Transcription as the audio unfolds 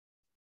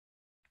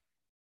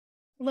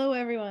Hello,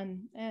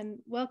 everyone, and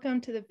welcome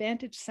to the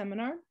VaNTAGe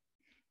seminar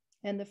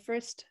and the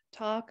first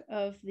talk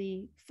of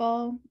the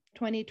fall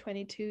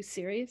 2022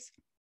 series.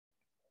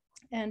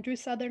 And Drew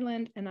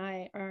Sutherland and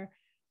I are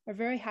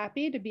very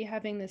happy to be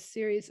having this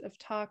series of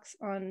talks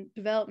on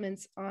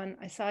developments on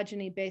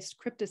isogeny-based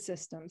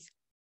cryptosystems.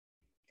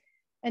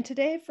 And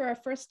today, for our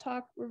first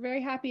talk, we're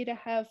very happy to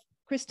have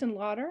Kristin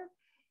Lauter,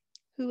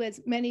 who, as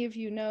many of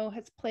you know,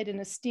 has played an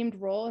esteemed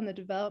role in the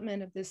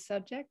development of this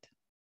subject.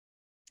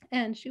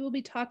 And she will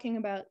be talking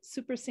about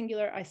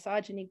supersingular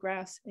isogeny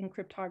graphs in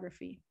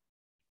cryptography.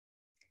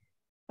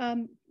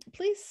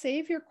 Please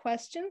save your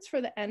questions for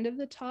the end of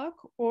the talk,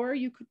 or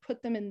you could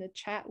put them in the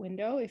chat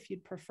window if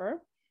you'd prefer.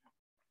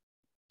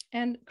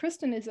 And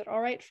Kristin, is it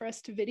all right for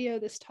us to video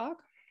this talk?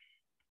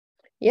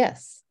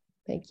 Yes,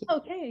 thank you.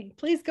 Okay,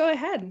 please go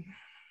ahead.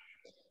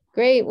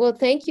 Great, well,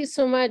 thank you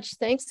so much.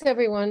 Thanks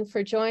everyone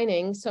for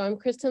joining. So I'm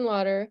Kristin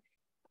Lauter.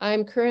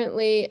 I'm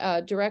currently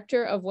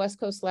Director of West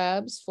Coast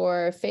Labs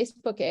for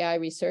Facebook AI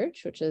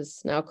Research, which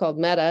is now called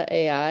Meta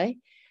AI.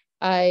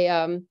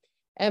 I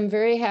am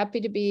very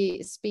happy to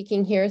be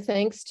speaking here.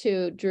 Thanks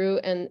to Drew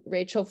and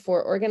Rachel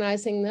for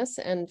organizing this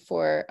and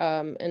for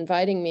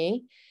inviting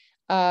me.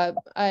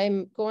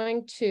 I'm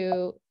going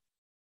to,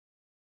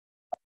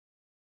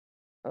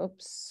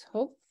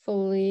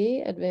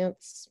 hopefully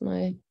advance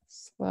my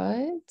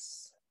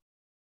slides.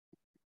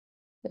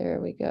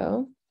 There we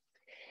go.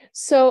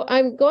 So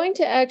I'm going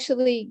to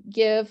actually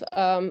give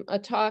a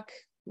talk,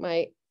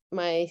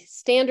 my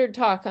standard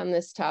talk on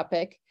this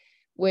topic,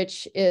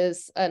 which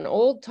is an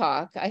old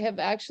talk. I have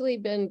actually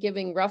been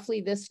giving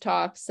roughly this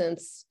talk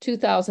since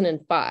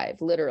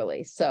 2005,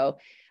 literally. So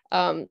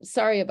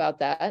sorry about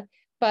that.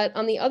 But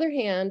on the other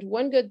hand,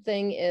 one good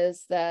thing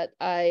is that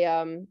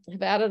I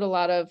have added a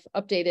lot of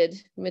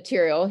updated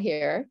material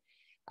here.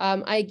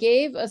 I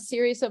gave a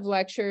series of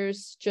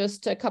lectures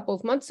just a couple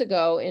of months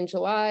ago in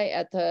July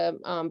at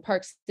the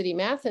Park City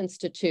Math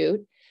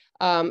Institute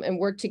and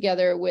worked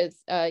together with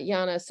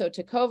Yana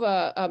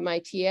Sotakova, my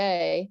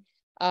TA,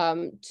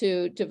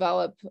 to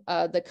develop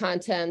the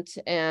content,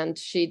 and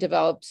she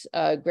developed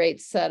a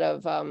great set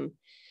of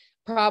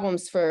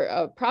problems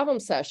for problem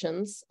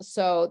sessions.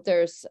 So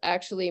there's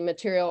actually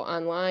material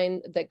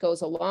online that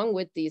goes along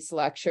with these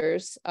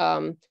lectures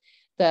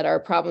that are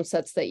problem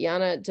sets that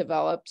Yana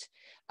developed.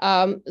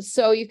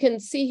 So you can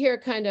see here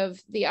kind of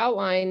the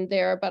outline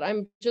there, but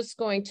I'm just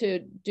going to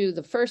do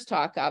the first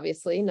talk,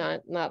 obviously,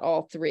 not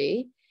all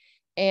three.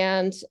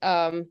 And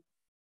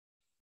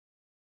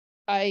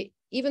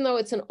even though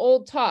it's an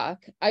old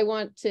talk, I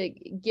want to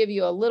give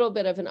you a little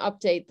bit of an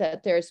update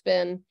that there's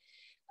been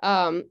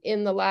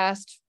in the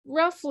last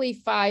roughly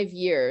 5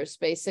 years,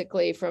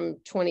 basically from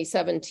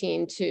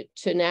 2017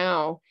 to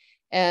now,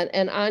 and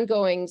an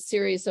ongoing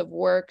series of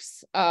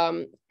works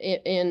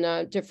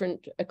in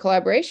different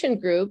collaboration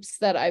groups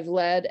that I've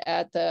led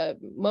at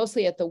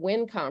mostly at the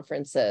WIN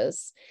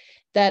conferences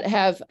that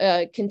have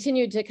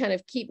continued to kind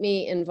of keep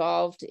me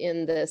involved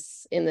in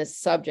this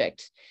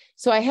subject.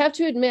 So I have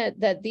to admit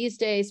that these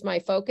days my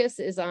focus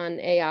is on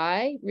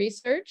AI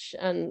research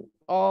on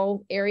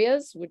all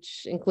areas,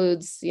 which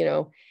includes,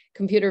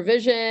 computer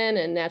vision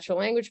and natural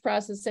language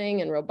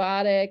processing and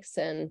robotics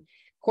and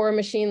core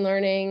machine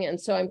learning.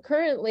 And so I'm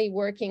currently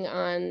working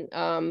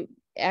on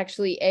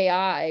actually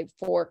AI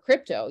for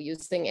crypto,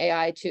 using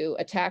AI to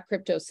attack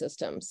crypto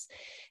systems.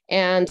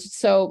 And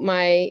so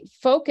my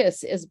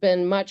focus has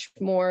been much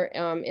more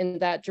in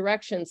that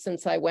direction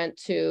since I went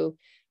to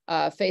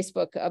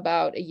Facebook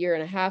about 1.5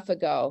 years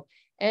ago.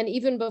 And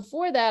even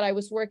before that, I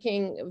was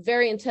working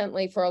very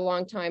intently for a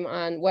long time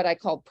on what I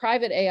call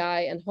private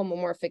AI and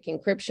homomorphic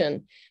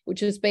encryption,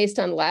 which is based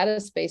on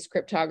lattice-based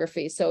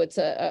cryptography. So it's,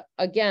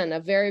 again, a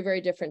very, very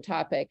different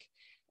topic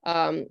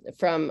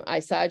from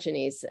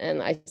isogenies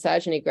and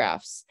isogeny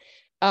graphs.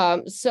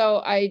 So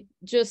I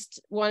just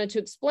wanted to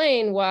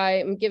explain why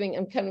I'm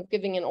kind of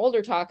giving an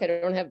older talk. I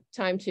don't have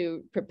time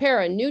to prepare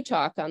a new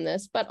talk on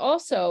this, but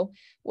also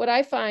what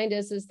I find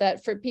is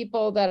that for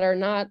people that are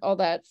not all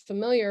that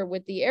familiar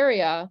with the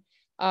area,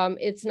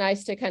 it's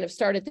nice to kind of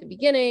start at the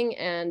beginning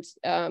and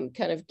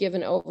kind of give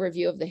an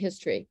overview of the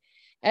history.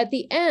 At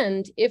the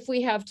end, if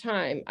we have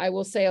time, I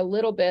will say a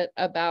little bit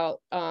about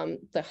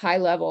the high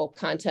level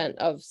content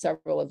of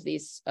several of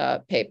these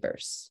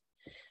papers.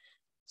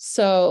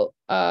 So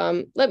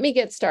let me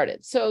get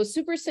started. So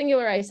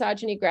supersingular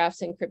isogeny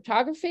graphs in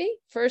cryptography.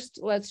 First,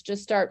 let's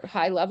just start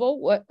high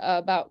level.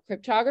 About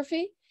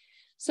cryptography?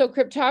 So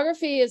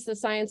cryptography is the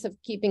science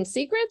of keeping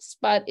secrets,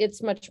 but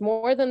it's much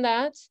more than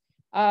that.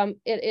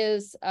 It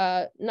is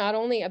not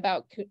only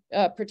about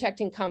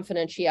protecting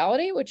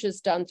confidentiality, which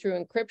is done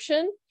through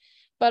encryption,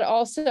 but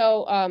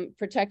also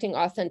protecting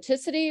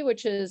authenticity,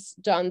 which is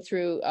done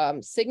through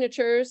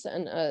signatures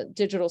and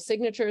digital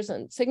signatures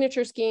and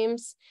signature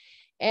schemes.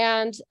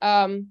 And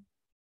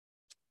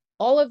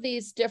all of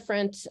these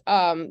different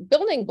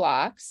building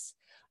blocks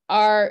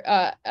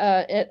are,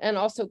 and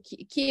also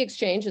key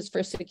exchanges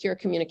for secure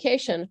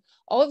communication,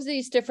 all of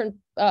these different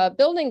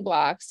building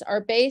blocks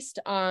are based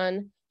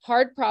on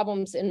hard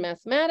problems in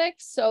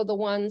mathematics. So the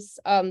ones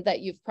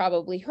that you've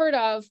probably heard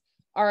of,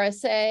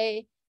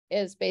 RSA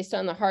is based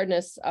on the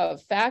hardness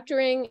of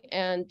factoring,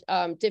 and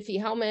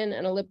Diffie-Hellman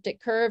and elliptic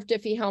curve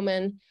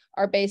Diffie-Hellman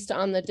are based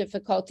on the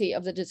difficulty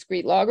of the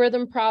discrete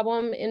logarithm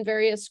problem in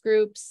various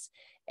groups.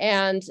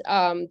 And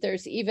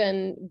there's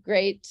even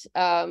great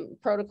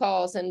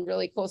protocols and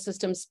really cool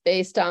systems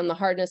based on the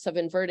hardness of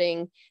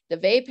inverting the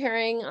VaNTAGe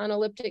pairing on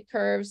elliptic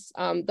curves.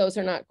 Those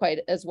are not quite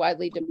as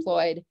widely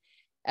deployed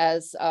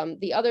as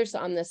the others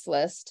on this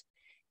list.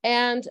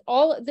 And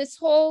this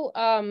whole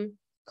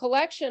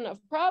collection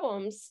of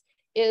problems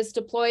is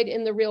deployed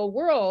in the real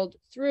world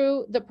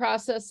through the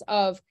process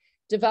of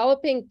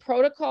developing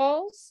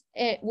protocols,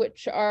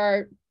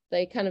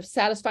 they kind of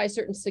satisfy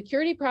certain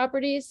security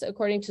properties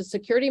according to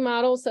security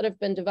models that have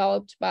been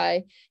developed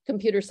by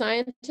computer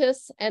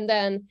scientists. And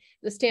then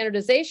the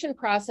standardization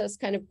process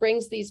kind of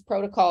brings these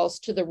protocols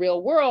to the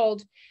real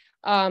world.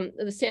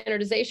 The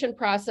standardization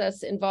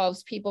process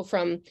involves people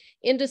from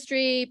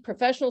industry,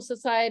 professional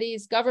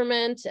societies,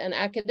 government, and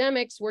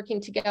academics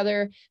working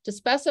together to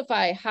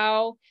specify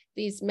how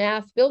these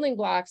math building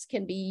blocks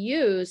can be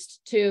used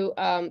to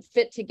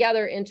fit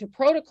together into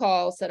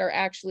protocols that are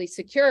actually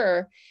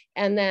secure.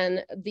 And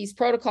then these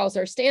protocols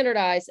are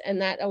standardized,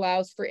 and that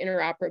allows for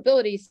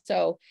interoperability.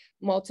 So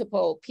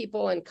multiple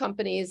people and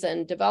companies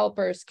and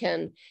developers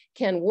can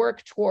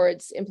work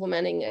towards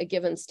implementing a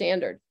given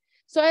standard.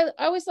 So I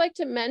always like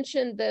to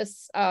mention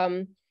this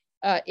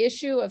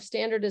issue of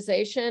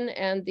standardization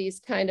and these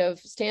kind of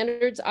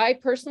standards. I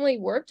personally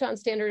worked on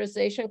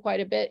standardization quite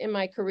a bit in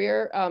my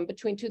career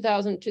between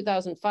 2000 and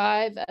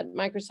 2005 at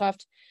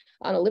Microsoft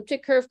on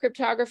elliptic curve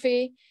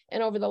cryptography,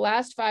 and over the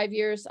last 5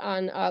 years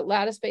on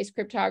lattice-based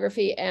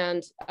cryptography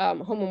and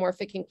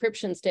homomorphic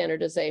encryption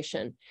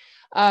standardization.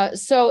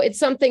 So it's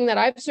something that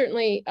I've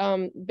certainly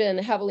been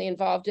heavily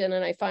involved in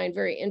and I find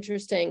very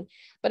interesting,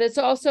 but it's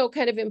also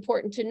kind of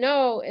important to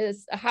know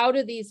is how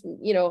do these,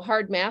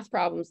 hard math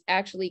problems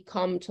actually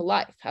come to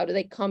life? How do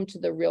they come to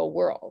the real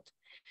world?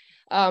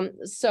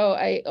 So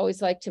I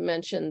always like to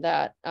mention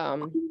that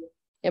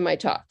in my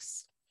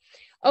talks.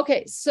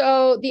 Okay,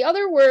 so the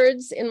other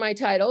words in my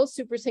title,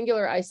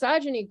 supersingular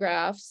isogeny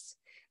graphs,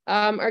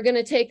 are going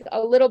to take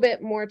a little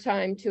bit more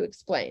time to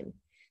explain.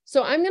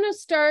 So I'm going to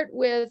start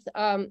with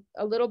a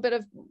little bit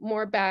of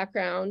more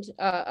background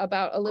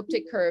about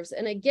elliptic curves.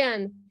 And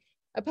again,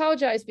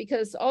 apologize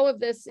because all of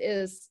this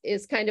is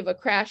kind of a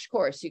crash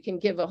course. You can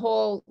give a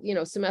whole,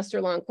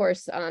 semester-long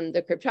course on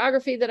the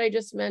cryptography that I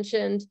just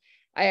mentioned.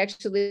 I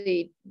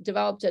actually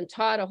developed and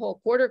taught a whole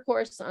quarter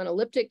course on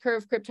elliptic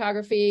curve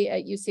cryptography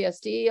at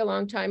UCSD a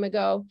long time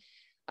ago.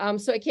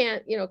 So I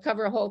can't,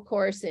 cover a whole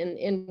course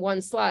in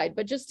one slide,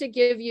 but just to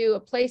give you a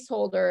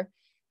placeholder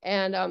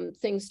and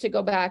things to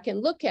go back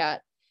and look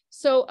at.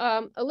 So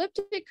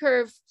elliptic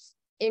curves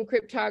in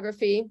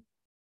cryptography,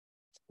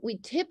 we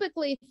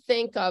typically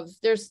think of,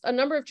 there's a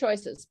number of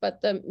choices,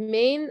 but the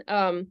main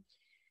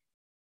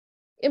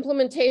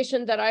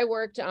implementation that I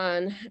worked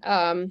on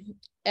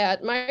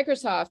at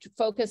Microsoft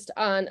focused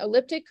on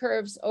elliptic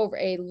curves over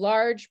a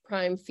large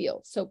prime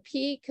field. So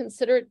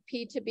consider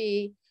P to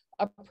be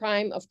a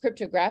prime of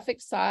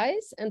cryptographic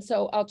size. And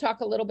so I'll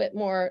talk a little bit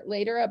more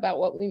later about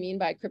what we mean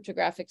by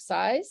cryptographic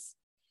size.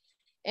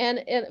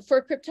 And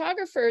for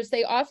cryptographers,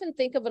 they often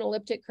think of an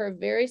elliptic curve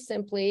very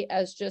simply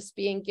as just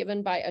being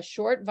given by a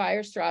short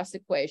Weierstrass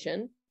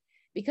equation,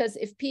 because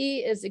if P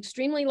is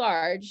extremely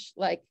large,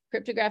 like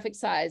cryptographic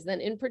size,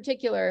 then in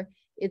particular,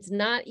 it's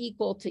not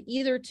equal to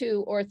either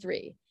 2 or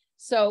 3.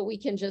 So we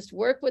can just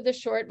work with the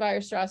short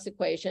Weierstrass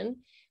equation,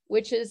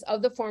 which is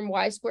of the form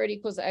y squared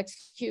equals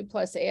x cubed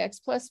plus ax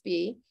plus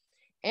b.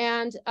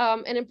 And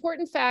an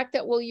important fact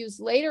that we'll use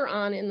later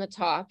on in the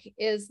talk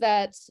is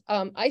that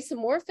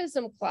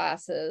isomorphism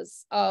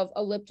classes of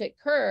elliptic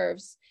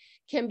curves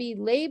can be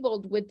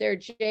labeled with their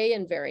J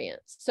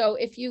invariants. So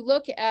if you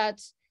look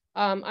at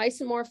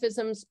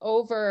isomorphisms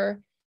over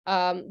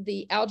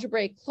the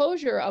algebraic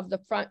closure of the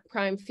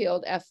prime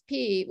field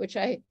FP, which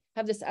I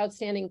have this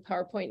outstanding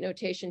PowerPoint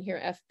notation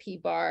here,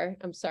 FP bar.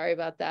 I'm sorry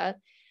about that.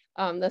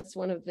 That's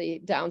one of the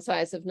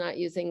downsides of not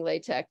using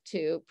LaTeX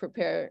to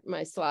prepare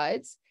my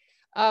slides.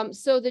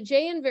 So the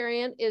J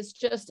invariant is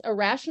just a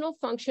rational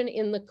function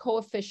in the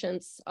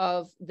coefficients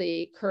of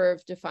the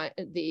curve,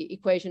 the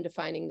equation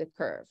defining the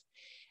curve.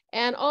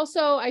 And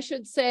also I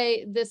should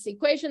say this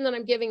equation that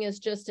I'm giving is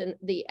just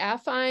the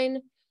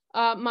affine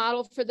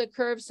model for the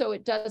curve. So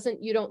it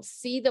doesn't, you don't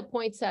see the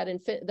points at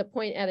the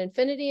point at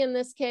infinity in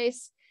this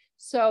case.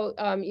 So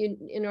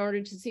in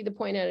order to see the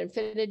point at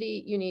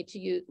infinity, you need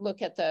to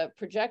look at the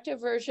projective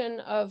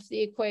version of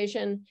the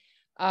equation.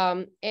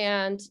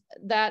 And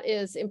that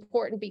is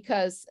important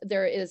because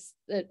there is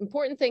the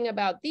important thing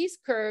about these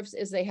curves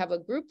is they have a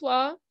group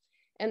law,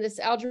 and this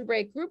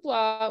algebraic group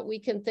law we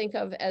can think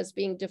of as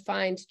being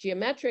defined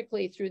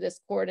geometrically through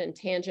this chord and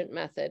tangent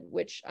method,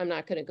 which I'm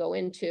not going to go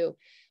into,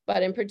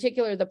 but in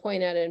particular, the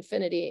point at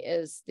infinity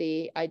is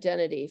the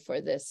identity for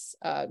this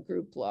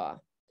group law.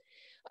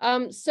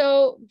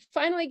 So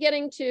finally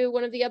getting to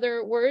one of the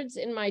other words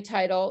in my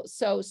title.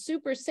 So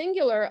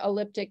supersingular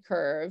elliptic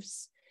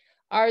curves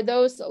are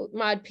those,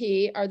 mod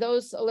P, are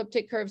those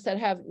elliptic curves that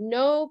have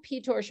no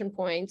P torsion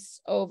points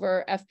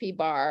over FP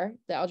bar,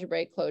 the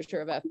algebraic closure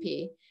of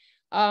FP.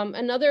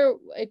 Another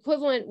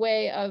equivalent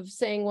way of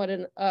saying what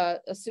a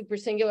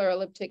supersingular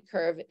elliptic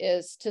curve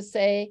is to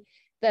say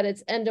that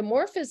its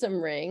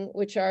endomorphism ring,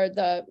 which are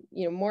the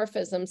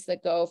morphisms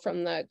that go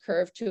from the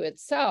curve to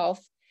itself,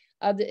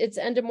 its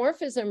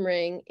endomorphism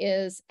ring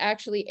is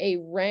actually a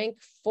rank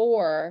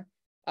 4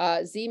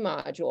 Z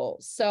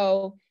module.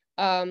 So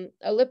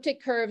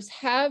elliptic curves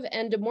have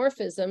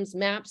endomorphisms,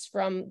 maps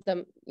from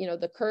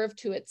the curve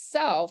to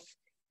itself,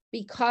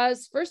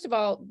 because first of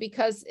all,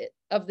 because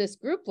of this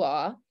group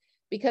law,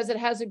 because it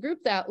has a group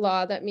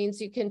law, that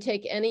means you can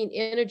take any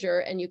integer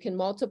and you can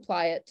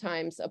multiply it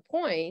times a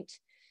point.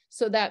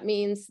 So that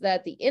means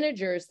that the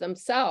integers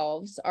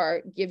themselves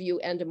give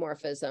you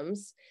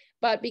endomorphisms.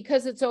 But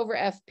because it's over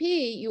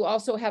FP, you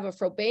also have a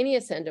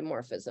Frobenius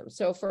endomorphism.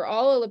 So for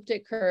all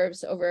elliptic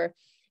curves over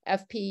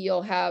FP,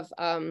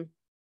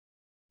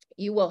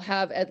 you will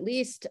have at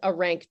least a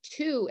rank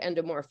 2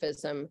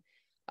 endomorphism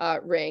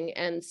ring,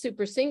 and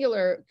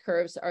supersingular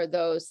curves are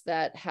those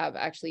that have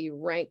actually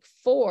rank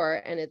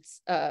 4 and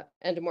it's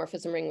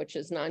endomorphism ring, which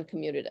is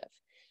non-commutative.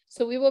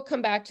 So we will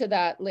come back to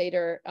that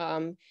later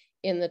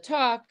in the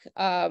talk.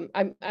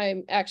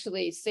 I'm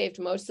actually saved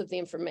most of the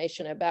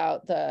information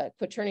about the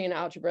quaternion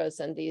algebras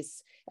and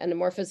these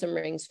endomorphism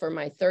rings for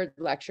my 3rd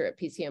lecture at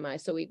PCMI,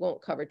 so we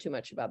won't cover too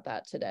much about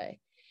that today.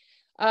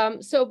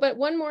 But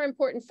one more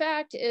important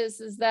fact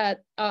is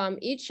that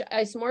each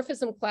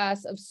isomorphism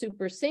class of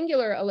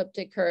supersingular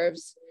elliptic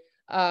curves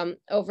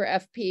over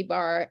FP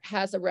bar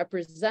has a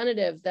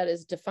representative that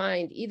is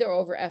defined either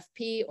over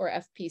FP or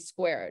FP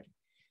squared.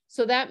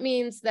 So that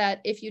means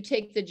that if you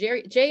take the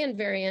J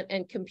invariant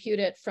and compute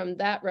it from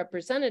that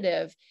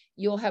representative,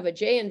 you'll have a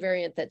J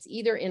invariant that's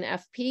either in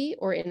FP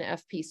or in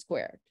FP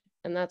squared.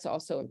 And that's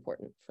also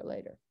important for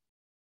later.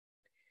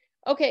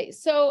 Okay,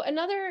 so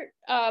another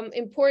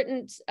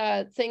important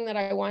thing that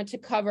I want to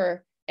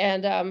cover,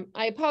 and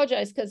I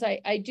apologize because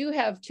I do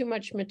have too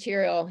much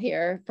material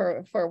here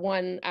for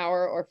 1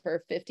 hour or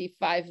for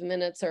 55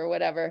 minutes or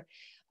whatever.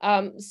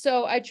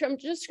 So I'm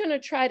just going to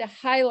try to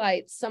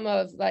highlight some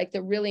of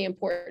the really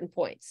important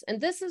points.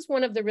 And this is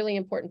one of the really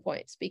important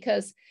points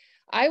because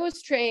I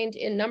was trained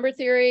in number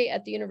theory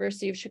at the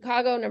University of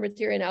Chicago, number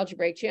theory and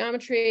algebraic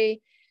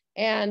geometry.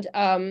 And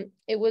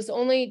it was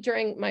only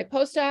during my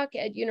postdoc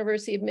at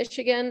University of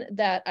Michigan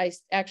that I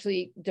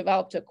actually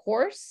developed a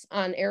course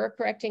on error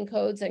correcting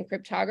codes and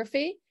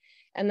cryptography.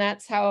 And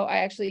that's how I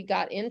actually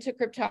got into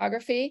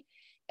cryptography.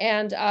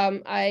 And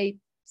I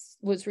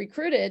was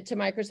recruited to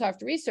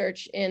Microsoft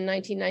Research in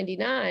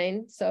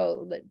 1999.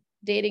 So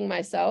dating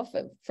myself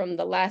from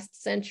the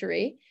last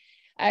century,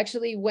 I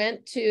actually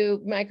went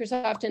to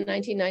Microsoft in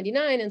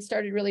 1999 and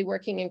started really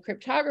working in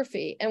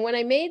cryptography. And when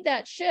I made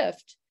that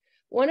shift,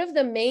 one of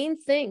the main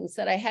things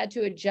that I had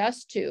to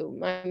adjust to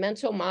my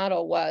mental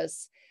model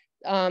was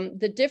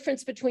the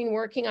difference between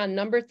working on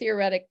number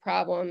theoretic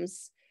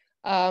problems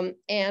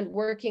and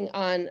working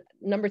on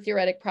number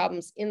theoretic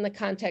problems in the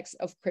context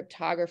of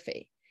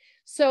cryptography.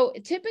 So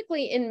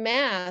typically in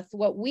math,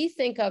 what we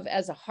think of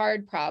as a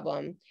hard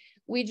problem,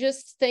 we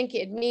just think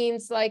it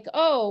means like,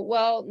 oh,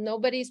 well,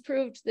 nobody's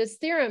proved this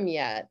theorem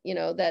yet,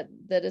 that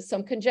is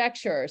some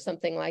conjecture or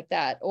something like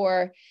that.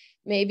 Or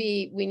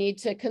maybe we need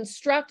to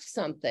construct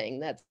something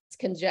that's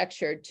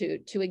conjectured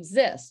to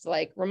exist,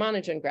 like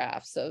Ramanujan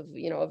graphs of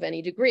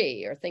any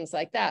degree or things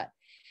like that.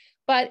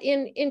 But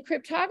in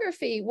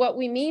cryptography, what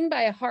we mean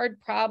by a hard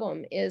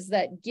problem is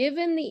that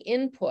given the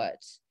input,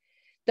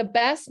 the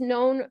best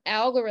known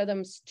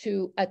algorithms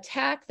to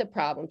attack the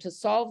problem, to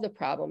solve the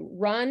problem,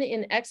 run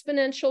in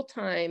exponential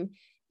time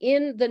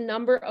in the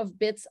number of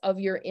bits of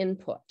your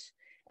input.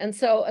 And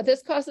so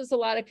this causes a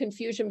lot of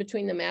confusion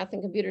between the math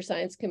and computer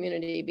science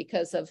community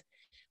because of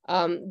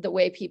the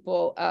way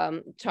people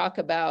talk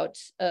about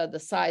the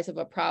size of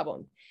a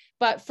problem.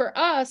 But for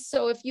us,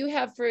 so if you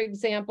have, for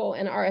example,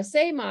 an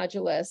RSA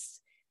modulus,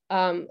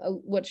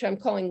 which I'm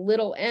calling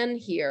little n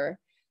here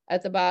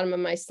at the bottom of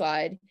my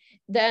slide,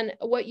 then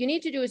what you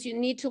need to do is you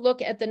need to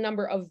look at the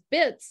number of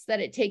bits that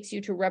it takes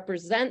you to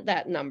represent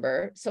that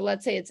number. So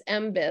let's say it's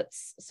m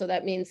bits. So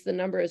that means the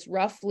number is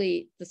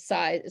roughly the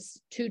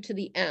size 2 to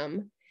the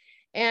m.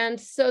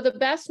 And so the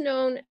best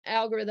known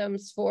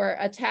algorithms for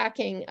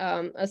attacking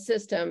a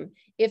system,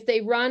 if they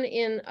run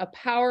in a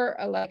power,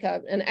 like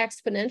an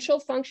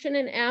exponential function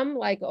in m,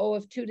 like O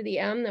of 2 to the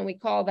m, then we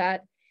call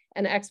that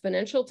an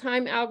exponential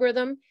time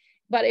algorithm.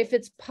 But if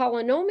it's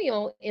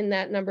polynomial in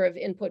that number of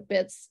input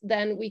bits,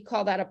 then we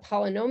call that a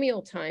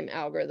polynomial time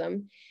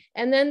algorithm.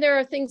 And then there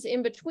are things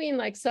in between,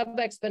 like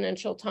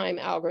sub-exponential time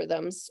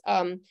algorithms,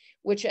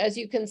 which, as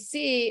you can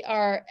see,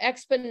 are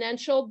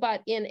exponential,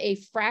 but in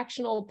a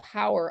fractional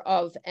power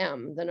of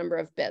m, the number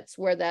of bits,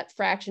 where that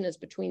fraction is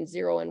between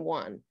 0 and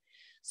 1.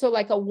 So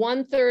like a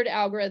 1/3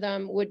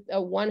 algorithm would,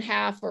 a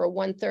 1/2 or a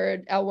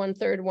 1/3,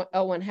 L1/3,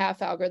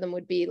 L1/2 algorithm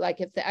would be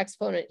like if the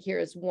exponent here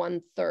is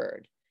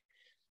 1/3.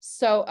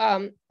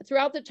 So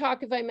throughout the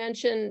talk, if I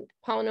mention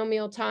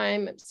polynomial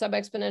time,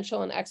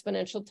 sub-exponential and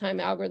exponential time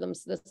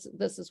algorithms,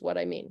 this is what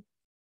I mean.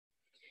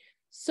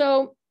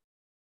 So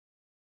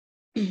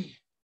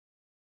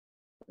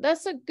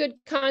that's a good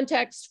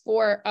context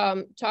for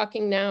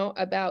talking now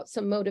about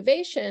some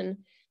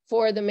motivation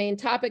for the main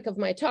topic of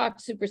my talk,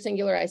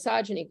 supersingular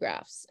isogeny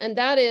graphs. And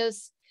that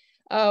is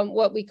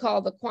what we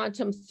call the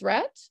quantum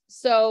threat.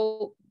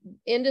 So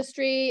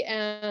industry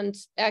and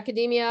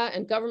academia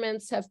and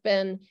governments have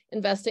been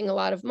investing a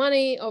lot of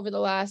money over the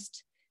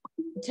last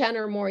 10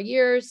 or more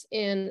years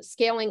in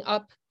scaling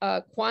up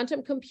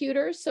quantum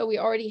computers. So we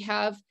already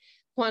have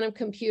quantum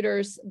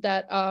computers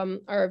that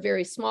are a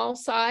very small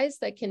size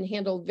that can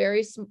handle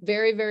very,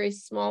 very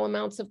small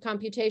amounts of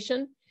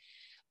computation.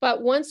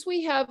 But once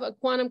we have a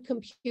quantum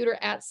computer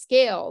at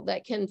scale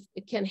that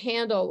can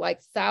handle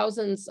like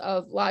thousands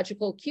of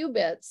logical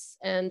qubits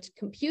and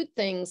compute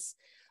things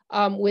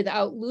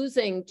without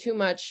losing too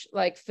much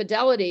like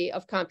fidelity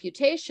of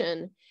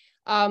computation,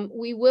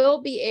 we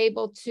will be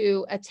able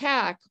to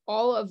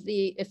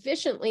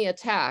efficiently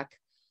attack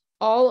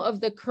all of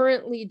the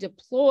currently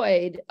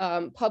deployed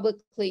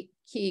publicly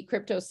key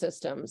crypto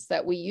systems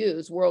that we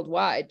use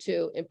worldwide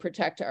to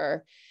protect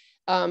our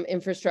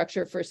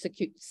infrastructure for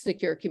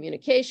secure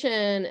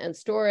communication and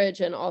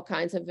storage and all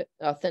kinds of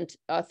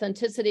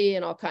authenticity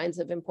and all kinds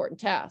of important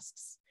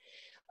tasks.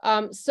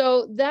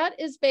 So that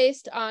is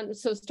based on,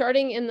 so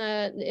starting in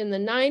the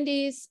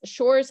 90s,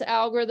 Shor's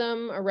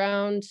algorithm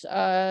around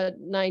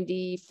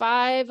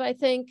 95, I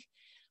think,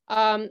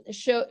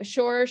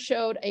 Shor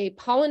showed a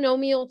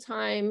polynomial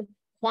time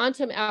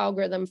quantum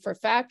algorithm for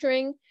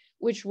factoring,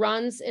 which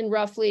runs in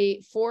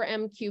roughly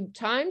 4m cubed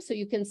time. So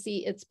you can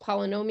see it's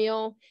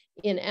polynomial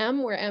in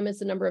m, where m is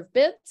the number of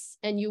bits,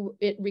 and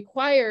it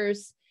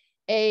requires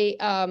a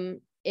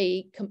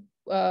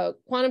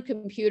quantum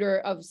computer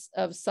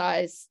of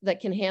size that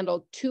can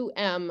handle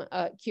 2m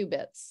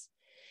qubits.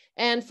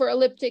 And for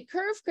elliptic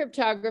curve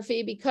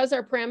cryptography, because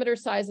our parameter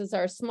sizes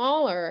are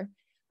smaller,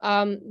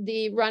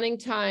 the running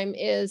time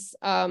is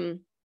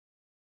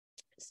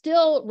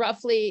still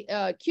roughly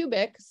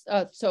cubic,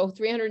 so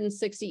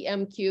 360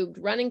 m cubed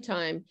running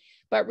time,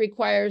 but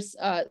requires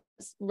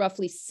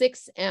roughly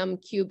 6m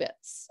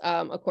qubits,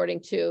 according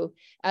to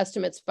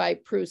estimates by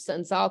Prus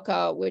and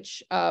Zalka,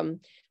 which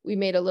we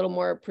made a little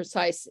more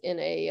precise in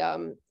a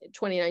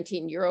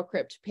 2019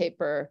 Eurocrypt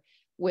paper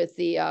with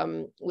the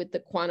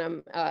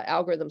quantum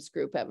algorithms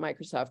group at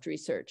Microsoft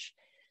Research.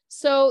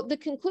 So the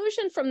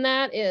conclusion from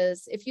that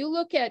is, if you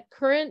look at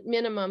current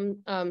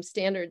minimum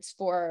standards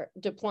for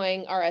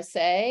deploying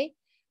RSA,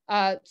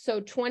 so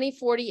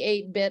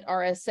 2048-bit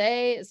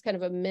RSA is kind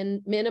of a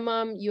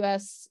minimum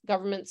US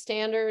government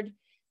standard.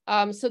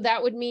 So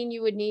that would mean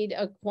you would need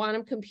a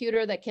quantum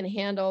computer that can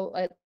handle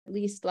at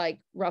least like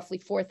roughly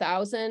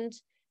 4,000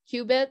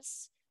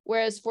 qubits.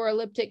 Whereas for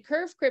elliptic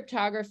curve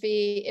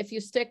cryptography, if you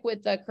stick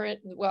with the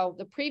current, well,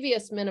 the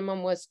previous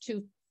minimum was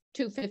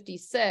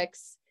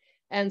 256.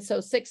 And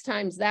so 6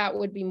 times that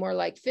would be more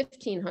like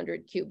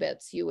 1,500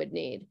 qubits you would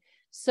need.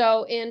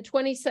 So in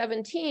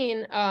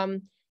 2017,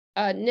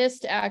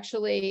 NIST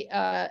actually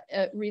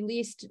NSA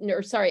released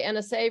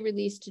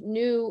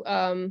new,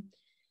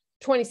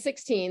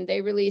 2016,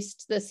 they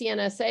released the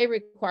CNSA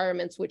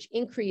requirements, which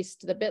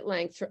increased the bit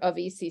length of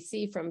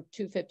ECC from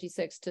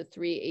 256 to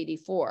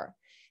 384.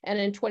 And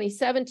in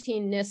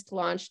 2017, NIST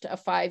launched a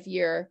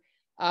 5-year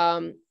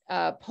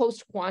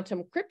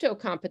post-quantum crypto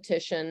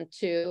competition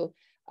to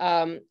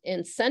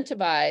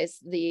incentivize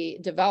the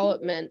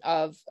development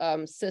of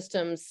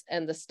systems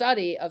and the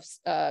study of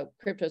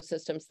crypto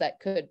systems that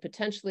could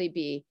potentially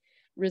be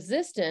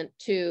resistant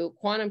to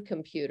quantum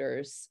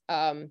computers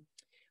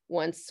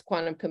once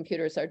quantum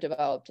computers are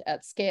developed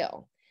at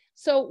scale.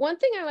 So one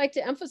thing I like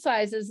to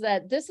emphasize is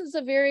that this is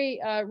a very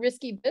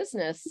risky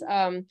business.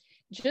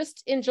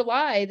 Just in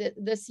July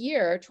this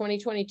year,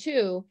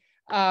 2022,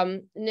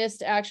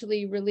 NIST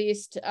actually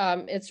released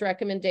its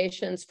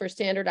recommendations for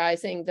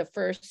standardizing the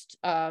first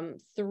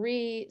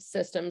 3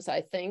 systems,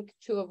 I think,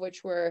 2 of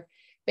which were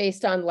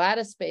based on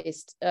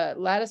lattice-based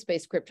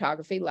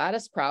cryptography,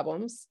 lattice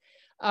problems.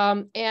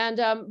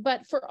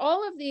 But for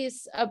all of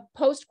these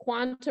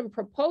post-quantum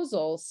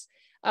proposals,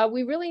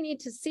 we really need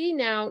to see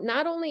now,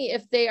 not only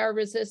if they are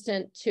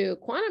resistant to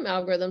quantum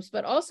algorithms,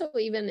 but also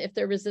even if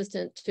they're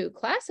resistant to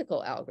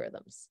classical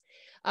algorithms.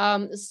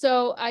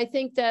 So I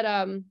think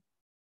that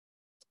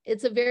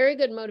it's a very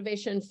good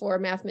motivation for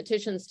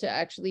mathematicians to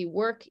actually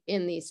work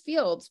in these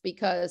fields,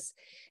 because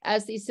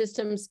as these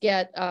systems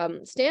get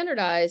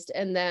standardized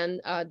and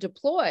then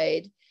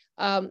deployed,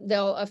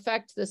 they'll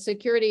affect the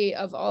security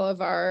of all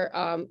of our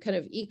kind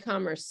of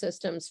e-commerce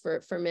systems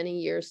for many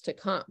years to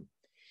come.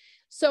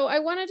 So I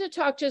wanted to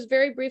talk just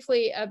very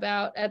briefly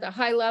about, at a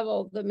high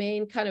level, the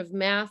main kind of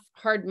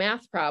hard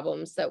math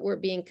problems that were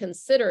being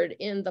considered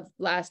in the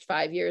last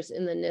 5 years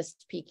in the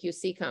NIST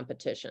PQC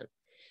competition.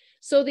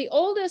 So the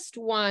oldest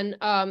one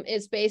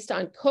is based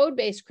on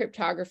code-based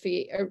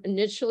cryptography,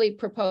 initially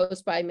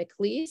proposed by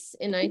McLeish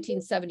in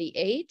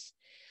 1978.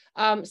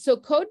 So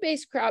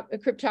code-based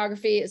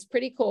cryptography is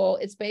pretty cool.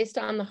 It's based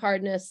on the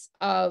hardness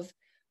of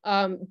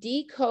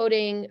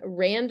decoding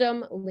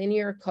random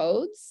linear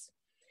codes.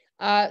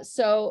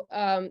 So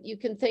you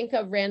can think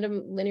of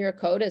random linear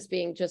code as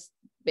being just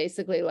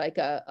basically like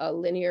a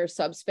linear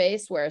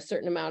subspace where a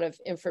certain amount of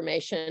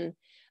information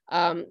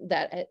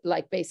that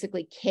like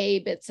basically K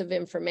bits of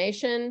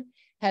information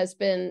has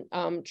been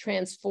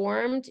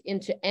transformed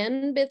into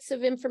N bits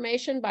of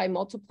information by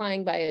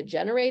multiplying by a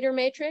generator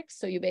matrix.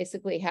 So you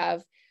basically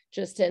have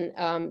just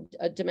a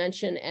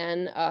dimension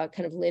N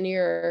kind of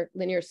linear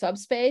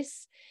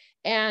subspace.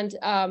 And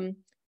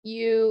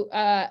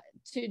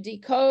to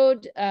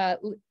decode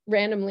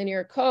random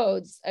linear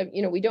codes,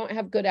 we don't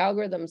have good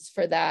algorithms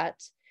for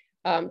that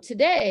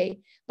today,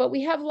 but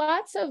we have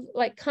lots of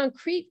like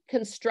concrete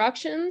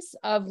constructions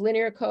of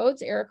linear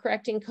codes, error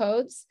correcting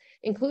codes,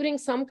 including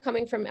some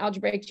coming from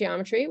algebraic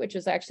geometry, which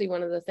is actually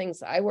one of the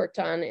things I worked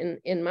on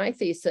in my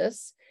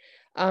thesis,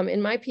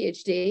 in my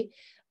PhD.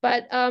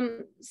 But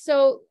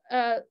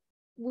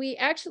we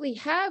actually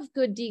have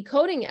good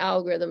decoding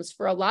algorithms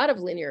for a lot of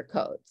linear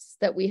codes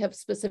that we have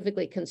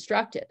specifically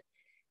constructed.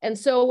 And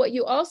so what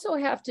you also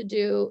have to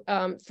do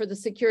for the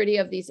security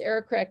of these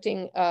error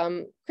correcting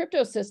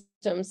crypto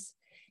systems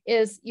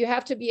is you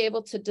have to be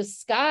able to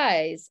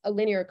disguise a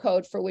linear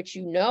code for which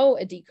you know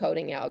a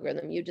decoding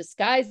algorithm. You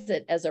disguise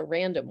it as a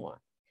random one.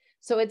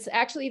 So it's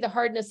actually the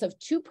hardness of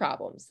two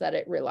problems that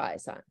it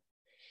relies on.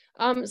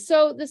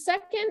 So the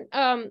second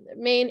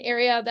main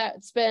area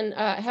that's been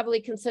heavily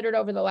considered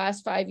over the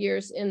last 5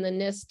 years in the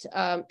NIST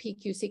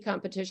PQC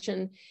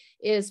competition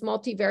is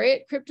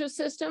multivariate crypto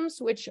systems,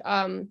 which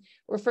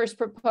were first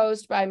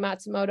proposed by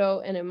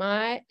Matsumoto and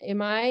Imai in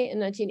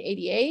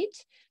 1988.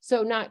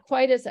 So not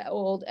quite as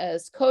old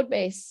as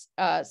code-based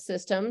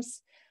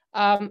systems.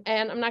 And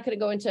I'm not going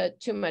to go into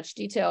too much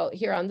detail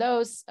here on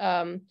those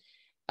for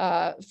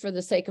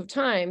the sake of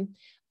time.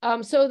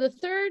 So the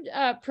third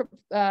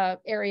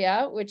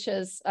area, which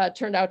has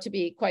turned out to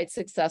be quite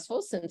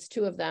successful since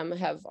two of them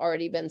have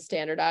already been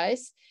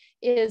standardized,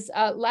 is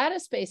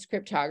lattice-based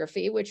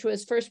cryptography, which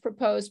was first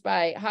proposed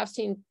by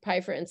Hofstein,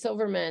 Pfeiffer, and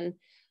Silverman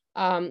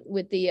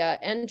with the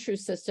N-True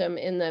system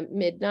in the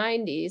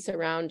mid-90s,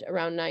 around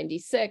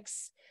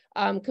 96.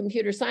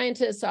 Computer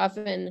scientists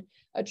often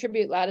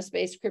attribute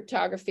lattice-based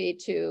cryptography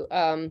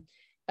to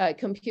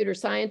computer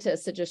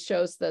scientists. It just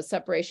shows the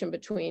separation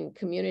between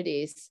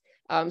communities.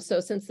 So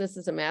since this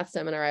is a math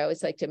seminar, I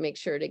always like to make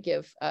sure to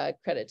give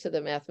credit to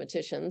the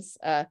mathematicians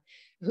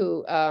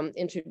who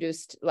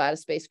introduced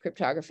lattice-based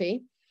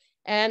cryptography.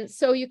 And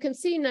so you can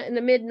see in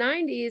the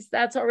mid-90s,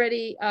 that's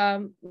already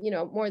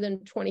more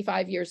than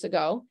 25 years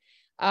ago.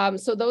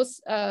 So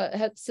those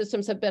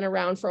systems have been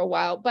around for a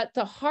while, but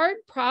the hard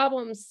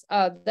problems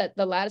that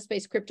the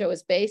lattice-based crypto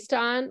is based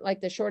on,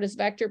 like the shortest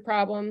vector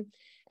problem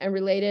and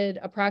related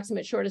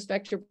approximate shortest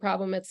vector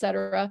problem, et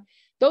cetera,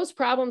 those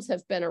problems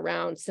have been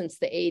around since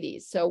the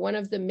 80s. So one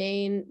of the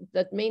main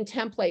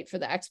template for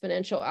the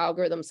exponential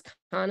algorithms,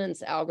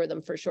 Conant's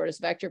algorithm for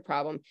shortest vector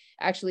problem,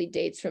 actually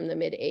dates from the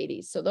mid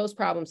 80s. So those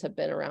problems have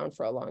been around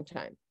for a long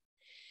time.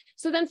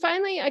 So then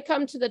finally, I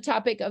come to the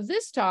topic of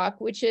this talk,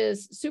 which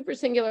is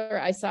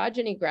supersingular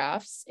isogeny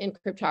graphs in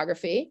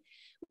cryptography,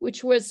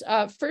 which was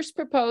first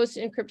proposed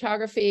in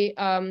cryptography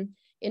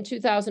in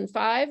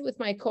 2005 with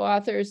my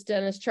co-authors,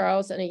 Dennis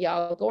Charles and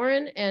Eyal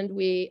Goren. And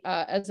we,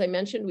 as I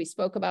mentioned, we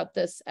spoke about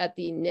this at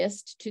the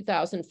NIST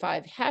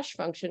 2005 hash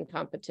function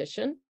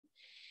competition.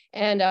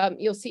 And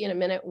you'll see in a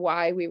minute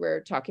why we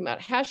were talking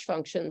about hash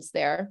functions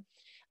there.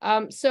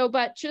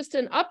 But just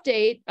an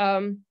update.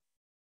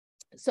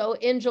 So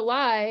in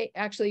July,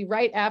 actually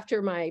right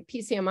after my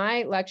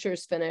PCMI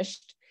lectures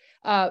finished,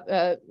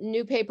 a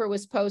new paper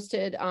was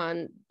posted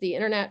on the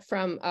internet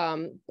from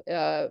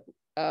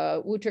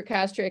Wouter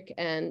Kastrick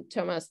and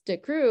Thomas de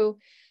Croo,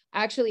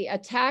 actually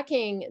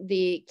attacking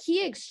the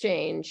key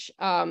exchange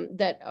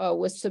that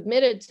was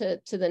submitted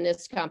to the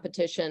NIST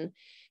competition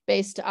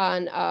based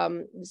on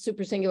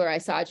supersingular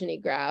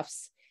isogeny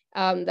graphs.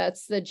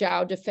 That's the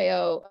João de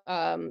Feo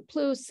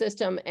Plus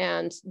system,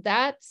 and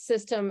that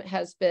system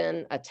has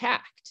been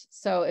attacked.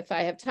 So if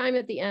I have time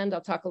at the end,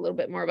 I'll talk a little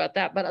bit more about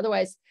that. But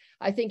otherwise,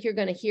 I think you're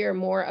going to hear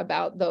more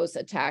about those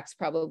attacks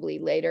probably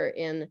later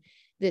in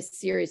this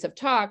series of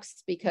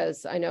talks,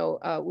 because I know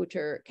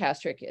Wouter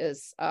Kastrick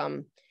is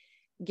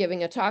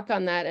giving a talk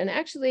on that, and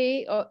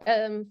actually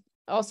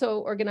also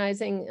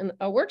organizing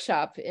a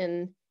workshop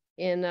in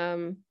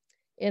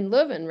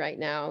Leuven right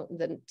now,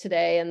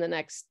 today and the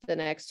next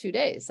 2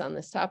 days on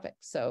this topic.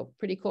 So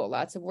pretty cool.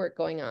 Lots of work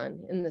going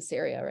on in this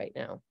area right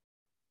now.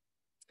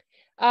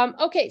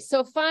 Okay,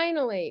 so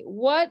finally,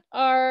 what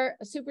are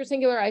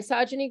supersingular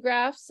isogeny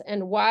graphs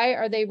and why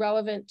are they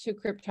relevant to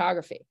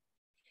cryptography?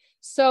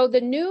 So the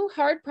new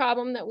hard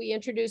problem that we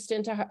introduced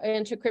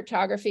into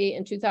cryptography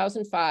in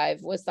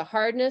 2005 was the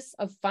hardness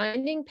of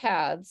finding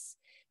paths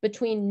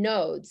between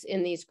nodes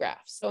in these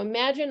graphs. So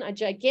imagine a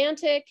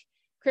gigantic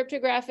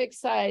cryptographic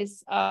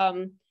size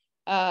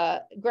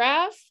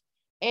graph.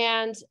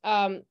 And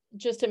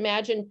just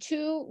imagine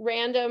two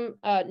random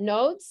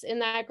nodes in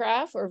that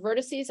graph, or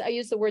vertices. I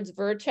use the words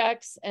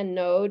vertex and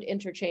node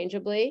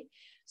interchangeably.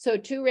 So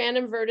two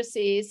random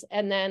vertices,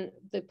 and then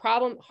the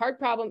hard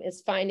problem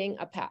is finding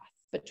a path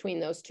between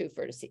those two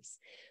vertices.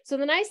 So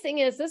the nice thing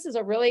is this is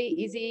a really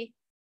easy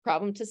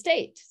problem to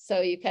state. So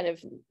you kind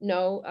of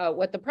know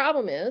what the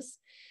problem is,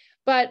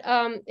 but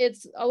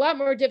it's a lot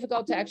more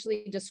difficult to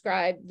actually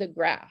describe the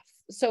graph.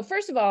 So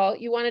first of all,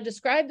 you want to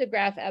describe the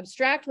graph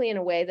abstractly in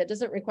a way that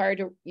doesn't require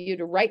you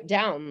to write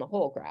down the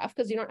whole graph,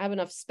 because you don't have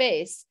enough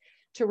space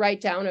to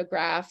write down a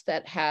graph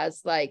that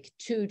has like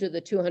 2 to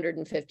the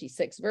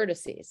 256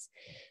 vertices.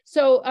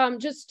 So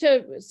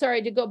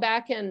sorry to go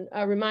back and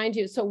remind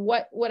you. So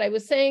what I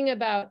was saying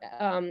about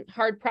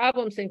hard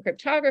problems in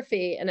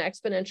cryptography and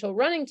exponential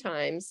running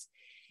times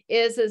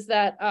is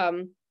that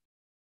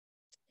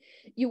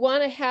you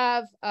want to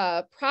have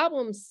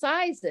problem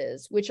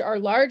sizes which are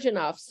large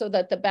enough so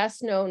that the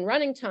best known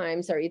running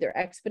times are either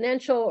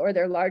exponential, or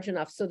they're large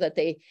enough so that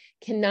they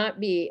cannot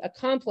be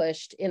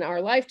accomplished in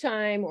our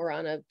lifetime or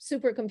on a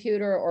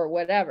supercomputer or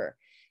whatever.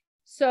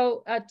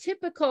 So a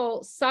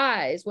typical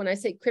size, when I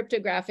say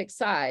cryptographic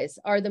size,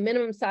 are the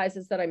minimum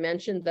sizes that I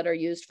mentioned that are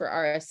used for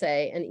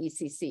RSA and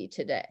ECC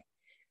today.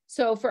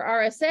 So for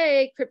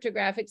RSA,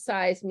 cryptographic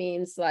size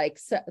means like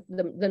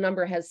the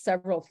number has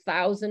several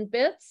thousand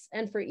bits.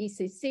 And for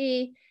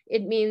ECC,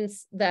 it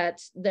means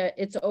that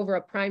it's over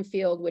a prime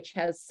field, which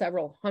has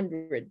several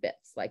hundred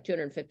bits, like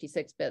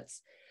 256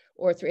 bits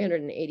or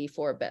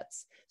 384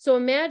 bits. So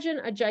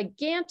imagine a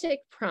gigantic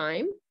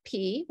prime,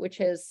 P, which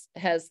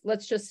has,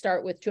 let's just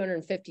start with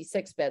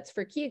 256 bits.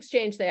 For key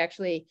exchange, they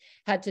actually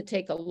had to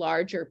take a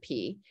larger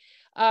P.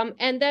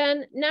 And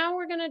then now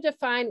we're going to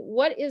define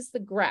what is the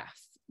graph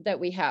that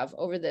we have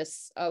over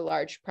this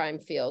large prime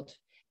field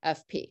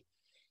FP.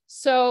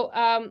 So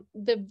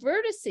the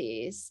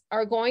vertices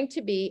are going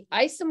to be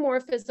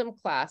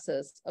isomorphism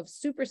classes of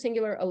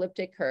supersingular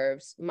elliptic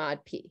curves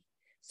mod P.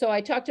 So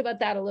I talked about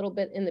that a little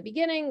bit in the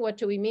beginning. What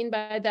do we mean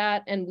by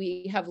that? And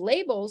we have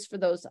labels for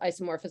those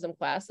isomorphism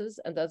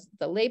classes, and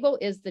the label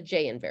is the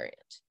J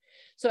invariant.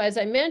 So as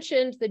I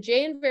mentioned, the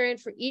J invariant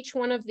for each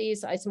one of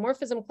these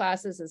isomorphism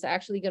classes is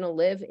actually going to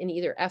live in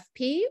either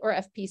FP or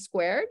FP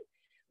squared,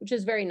 which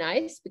is very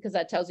nice because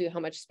that tells you how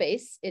much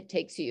space it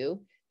takes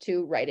you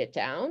to write it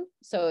down.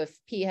 So if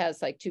P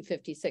has like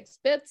 256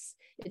 bits,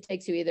 it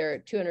takes you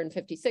either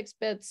 256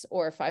 bits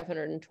or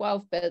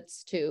 512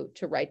 bits to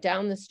write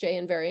down this J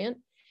invariant.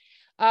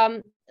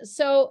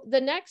 So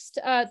the next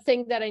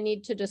thing that I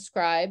need to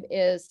describe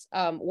is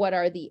what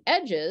are the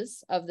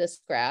edges of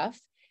this graph,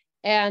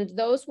 and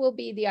those will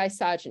be the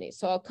isogeny.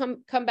 So I'll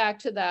come back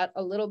to that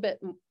a little bit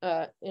in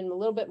a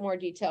little bit more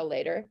detail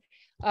later.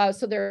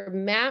 So there are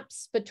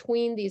maps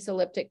between these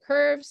elliptic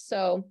curves.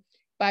 So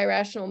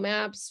birational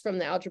maps from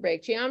the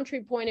algebraic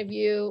geometry point of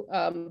view,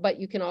 but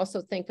you can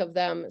also think of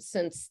them,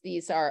 since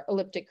these are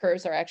elliptic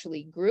curves are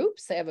actually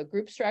groups. They have a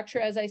group structure,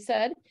 as I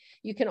said.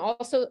 You can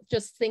also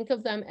just think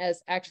of them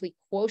as actually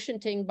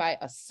quotienting by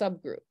a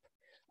subgroup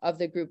of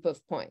the group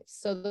of points.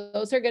 So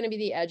those are going to be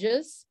the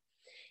edges.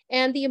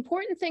 And the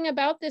important thing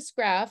about this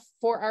graph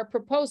for our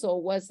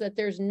proposal was that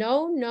there's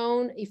no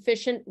known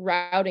efficient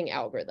routing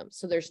algorithm.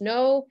 So there's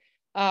no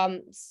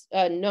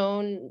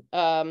known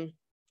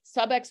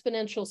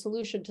sub-exponential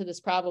solution to this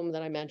problem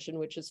that I mentioned,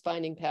 which is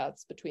finding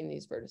paths between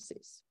these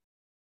vertices.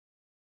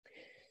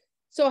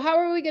 So how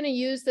are we going to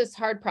use this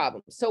hard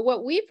problem? So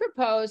what we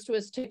proposed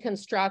was to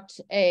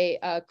construct a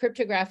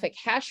cryptographic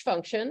hash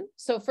function.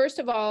 So first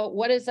of all,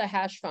 what is a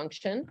hash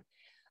function?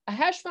 A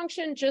hash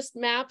function just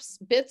maps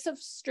bit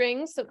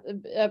strings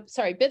of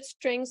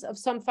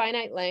some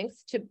finite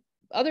length to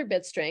other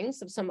bit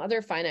strings of some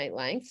other finite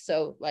length.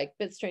 So like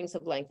bit strings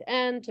of length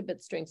n to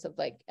bit strings of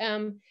like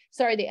m.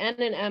 Sorry, the n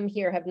and m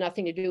here have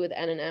nothing to do with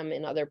n and m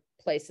in other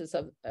places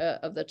of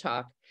the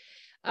talk.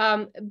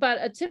 But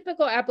a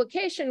typical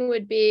application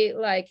would be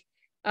like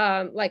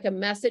a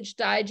message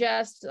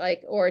digest,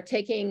 or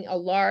taking a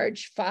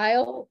large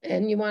file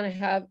and you want to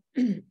have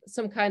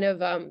some kind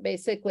of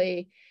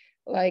basically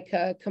like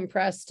a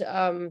compressed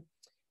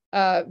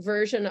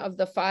version of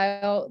the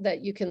file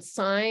that you can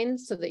sign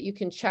so that you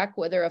can check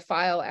whether a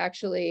file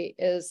actually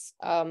is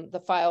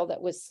the file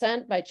that was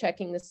sent by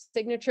checking the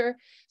signature.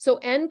 So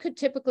n could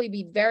typically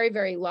be very,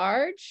 very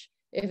large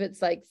if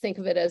it's like, think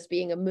of it as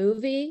being a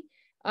movie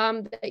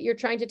that you're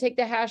trying to take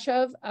the hash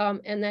of,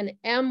 and then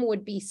m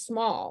would be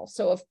small.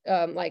 So if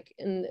like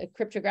in the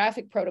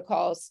cryptographic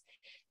protocols,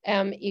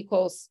 m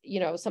equals,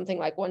 something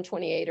like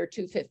 128 or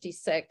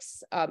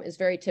 256 is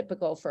very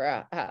typical for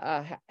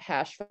a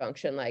hash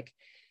function like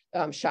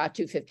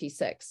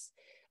SHA-256.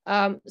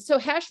 So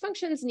hash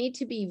functions need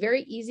to be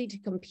very easy to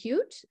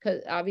compute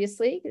because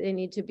obviously they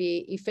need to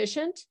be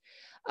efficient.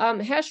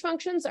 Hash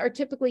functions are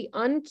typically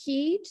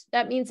unkeyed.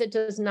 That means it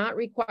does not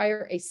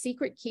require a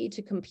secret key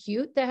to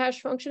compute the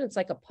hash function. It's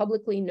like a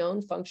publicly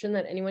known function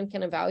that anyone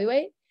can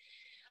evaluate.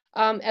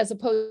 As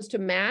opposed to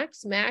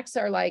max. Max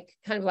are like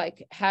kind of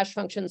like hash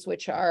functions,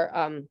 which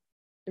are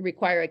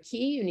require a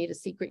key. You need a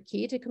secret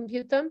key to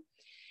compute them.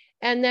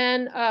 And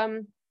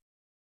then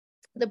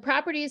the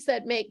properties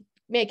that make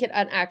it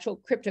an actual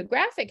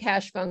cryptographic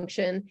hash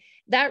function,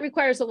 that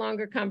requires a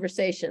longer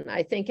conversation.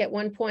 I think at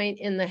one point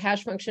in the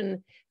hash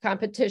function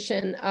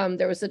competition,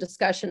 there was a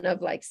discussion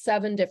of like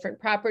 7 different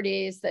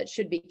properties that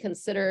should be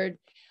considered,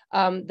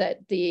 that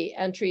the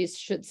entries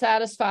should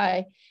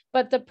satisfy.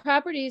 But the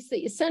properties,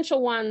 the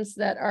essential ones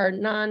that are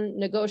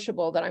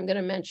non-negotiable that I'm going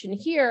to mention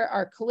here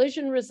are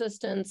collision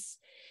resistance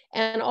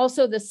and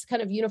also this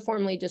kind of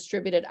uniformly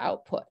distributed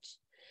output.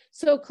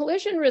 So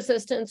collision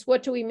resistance,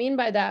 what do we mean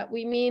by that?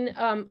 We mean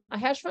a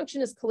hash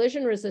function is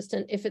collision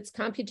resistant if it's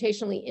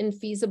computationally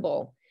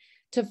infeasible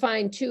to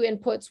find 2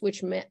 inputs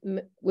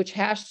which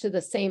hash to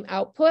the same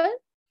output.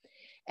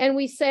 And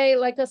we say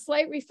like a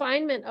slight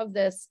refinement of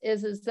this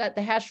is that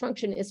the hash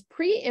function is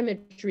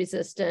pre-image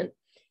resistant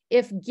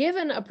if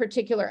given a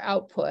particular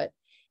output,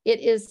 it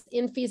is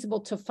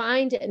infeasible to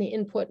find an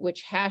input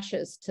which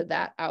hashes to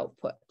that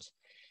output.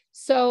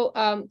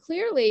 So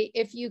clearly,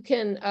 if you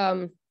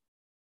can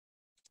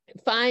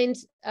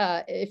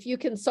if you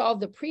can solve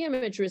the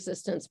pre-image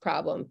resistance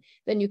problem,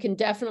 then you can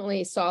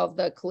definitely solve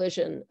the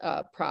collision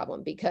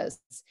problem, because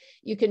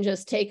you can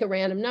just take a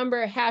random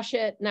number, hash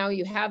it. Now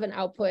you have an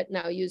output.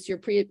 Now use your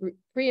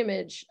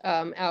pre-image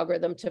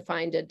algorithm to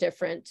find a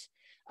different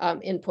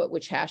input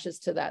which hashes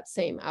to that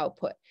same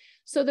output.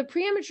 So the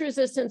pre-image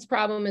resistance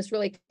problem is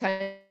really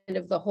kind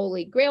of the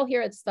holy grail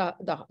here. It's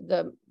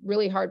the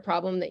really hard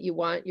problem that you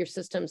want your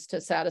systems to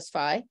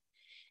satisfy.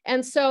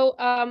 And so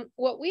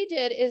what we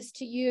did is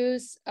to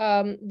use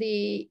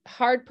the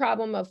hard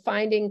problem of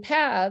finding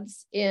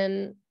paths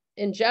in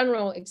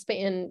general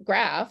in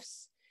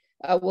graphs.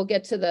 We'll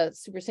get to the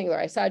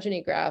supersingular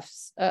isogeny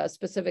graphs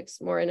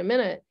specifics more in a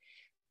minute.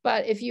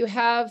 But if you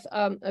have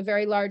a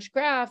very large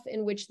graph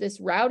in which this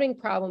routing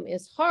problem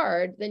is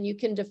hard, then you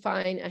can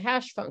define a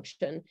hash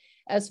function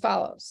as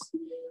follows.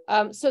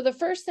 So the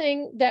first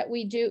thing that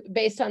we do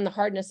based on the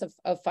hardness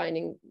of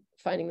finding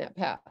that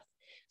path.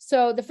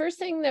 So the first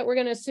thing that we're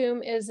going to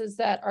assume is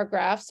that our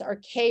graphs are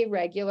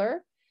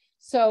k-regular,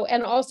 so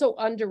and also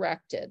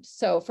undirected.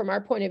 So from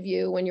our point of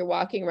view, when you're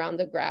walking around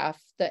the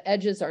graph, the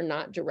edges are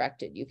not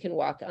directed. You can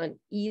walk on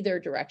either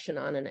direction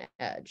on an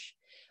edge.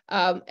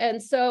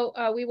 And so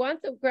we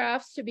want the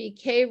graphs to be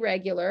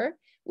k-regular,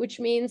 which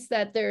means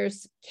that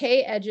there's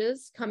k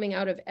edges coming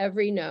out of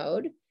every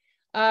node.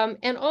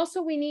 And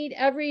also we need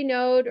every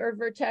node or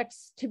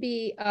vertex to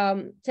be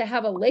to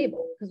have a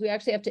label, because we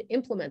actually have to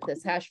implement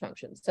this hash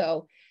function.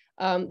 So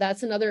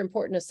that's another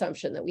important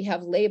assumption, that we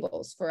have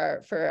labels for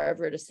our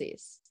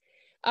vertices.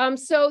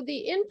 So the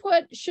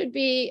input should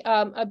be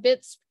a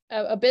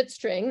bit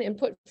string.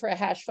 Input for a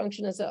hash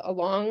function is a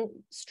long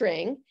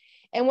string.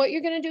 And what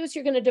you're going to do is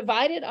you're going to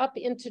divide it up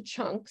into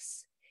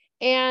chunks.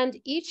 And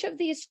each of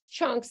these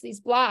chunks, these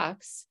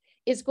blocks,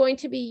 is going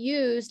to be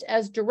used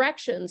as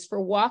directions for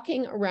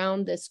walking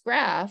around this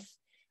graph,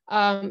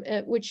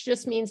 which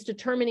just means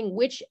determining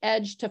which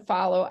edge to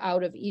follow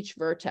out of each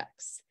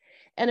vertex.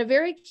 And a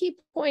very key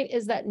point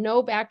is that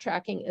no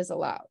backtracking is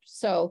allowed.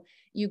 So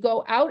you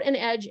go out an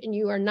edge and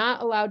you are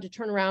not allowed to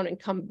turn around and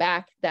come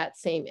back that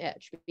same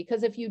edge,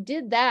 because if you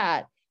did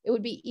that, it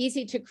would be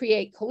easy to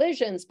create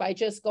collisions by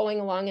just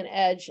going along an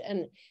edge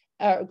and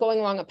going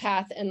along a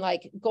path and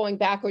like going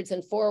backwards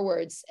and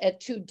forwards at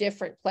 2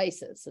 different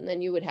places. And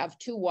then you would have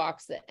 2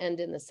 walks that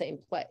end in the same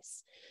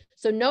place.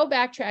 So no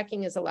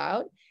backtracking is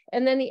allowed.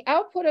 And then the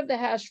output of the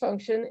hash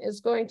function is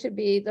going to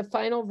be the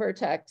final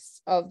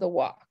vertex of the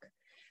walk.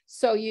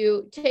 So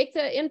you take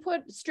the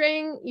input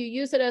string, you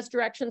use it as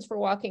directions for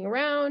walking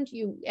around,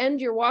 you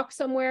end your walk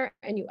somewhere,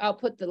 and you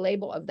output the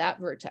label of that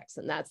vertex.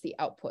 And that's the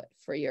output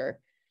for your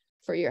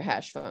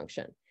hash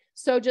function.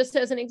 So just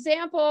as an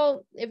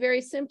example,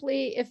 very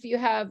simply, if you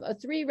have a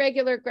 3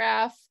 regular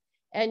graph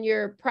and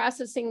you're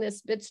processing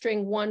this bit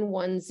string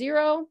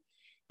 110,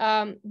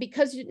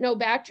 because no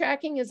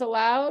backtracking is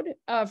allowed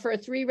for a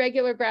 3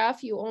 regular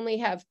graph, you only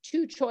have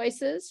 2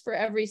 choices for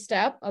every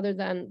step other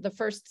than the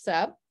first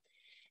step.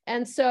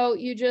 And so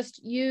you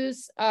just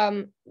use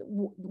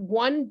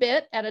 1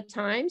 bit at a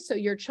time. So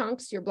your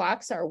chunks, your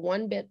blocks are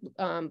 1-bit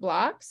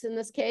blocks in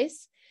this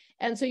case.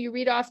 And so you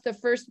read off the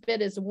first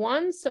bit is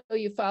 1, so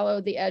you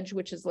follow the edge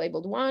which is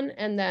labeled 1,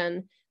 and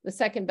then the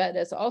second bit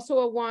is also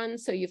a 1,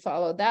 so you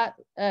follow that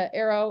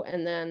arrow,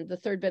 and then the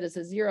third bit is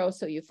a 0,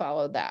 so you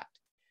follow that.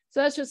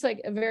 So that's just like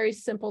a very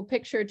simple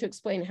picture to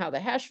explain how the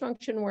hash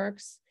function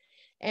works.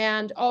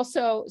 And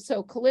also,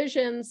 so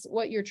collisions,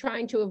 what you're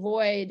trying to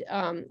avoid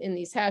in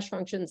these hash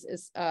functions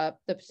is the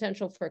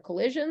potential for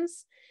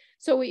collisions.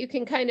 So what you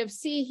can kind of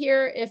see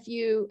here, if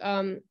you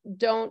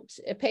don't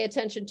pay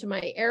attention to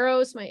my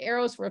arrows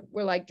were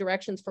like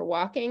directions for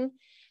walking,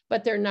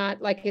 but they're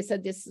not, like I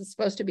said, this is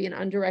supposed to be an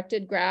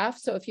undirected graph.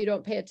 So if you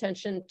don't pay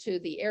attention to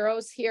the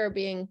arrows here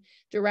being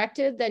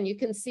directed, then you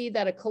can see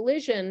that a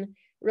collision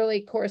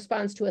really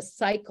corresponds to a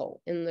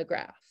cycle in the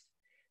graph.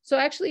 So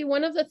actually,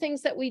 one of the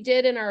things that we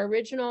did in our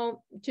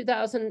original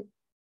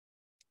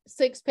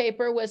 2006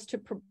 paper was to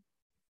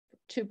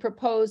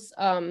propose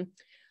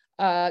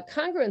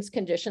congruence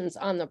conditions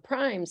on the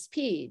primes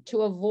P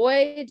to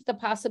avoid the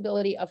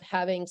possibility of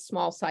having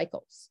small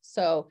cycles.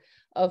 So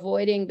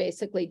avoiding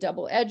basically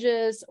double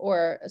edges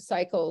or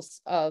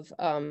cycles of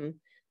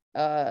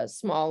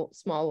small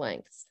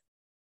lengths.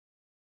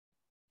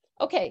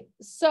 Okay,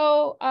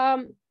 so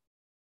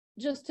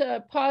just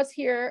to pause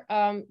here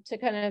to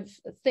kind of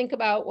think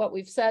about what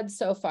we've said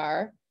so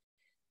far.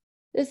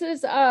 This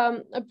is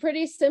a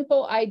pretty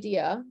simple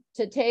idea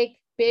to take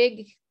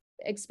big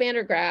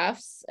expander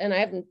graphs, and I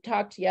haven't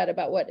talked yet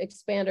about what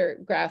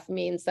expander graph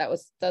means.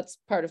 That's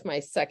part of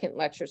my second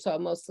lecture, so I'll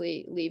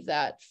mostly leave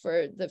that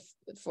for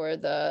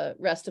the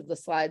rest of the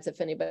slides if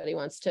anybody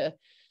wants to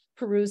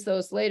peruse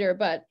those later.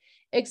 But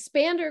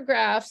expander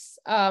graphs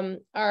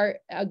are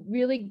a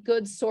really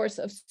good source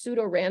of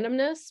pseudo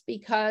randomness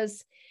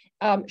because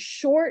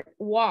short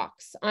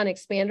walks on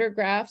expander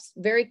graphs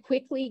very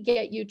quickly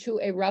get you to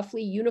a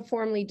roughly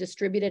uniformly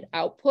distributed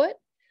output.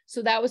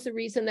 So that was the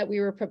reason that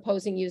we were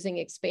proposing using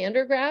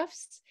expander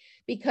graphs,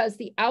 because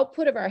the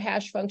output of our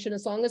hash function,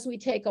 as long as we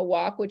take a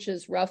walk, which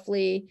is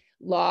roughly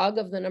log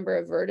of the number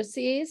of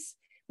vertices,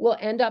 will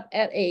end up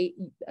at a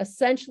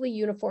essentially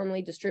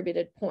uniformly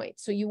distributed point.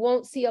 So you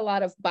won't see a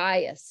lot of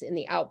bias in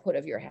the output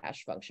of your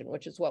hash function,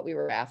 which is what we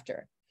were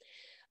after.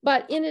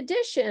 But in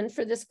addition,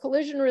 for this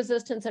collision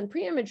resistance and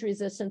preimage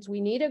resistance,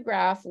 we need a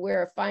graph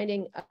where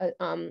finding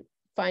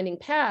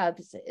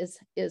paths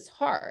is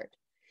hard.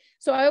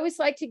 So I always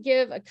like to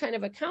give a kind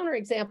of a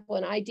counterexample,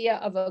 an idea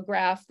of a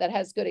graph that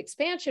has good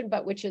expansion,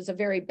 but which is a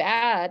very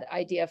bad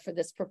idea for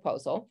this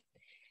proposal.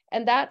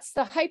 And that's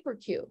the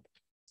hypercube.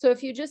 So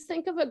if you just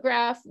think of a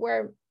graph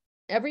where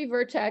every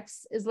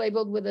vertex is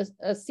labeled with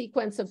a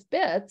sequence of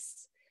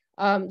bits,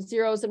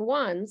 zeros and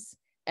ones,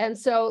 and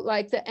so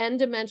like the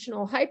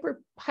n-dimensional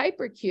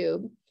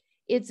hypercube,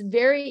 it's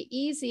very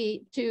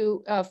easy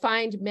to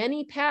find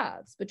many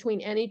paths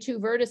between any two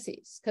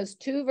vertices, because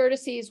two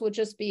vertices will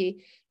just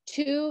be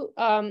two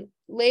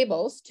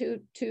labels, two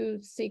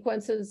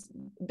sequences,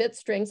 bit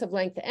strings of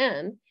length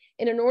n.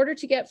 And in order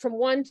to get from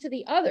one to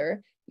the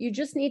other, you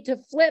just need to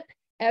flip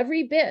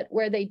every bit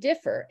where they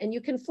differ, and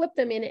you can flip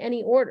them in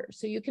any order.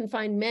 So you can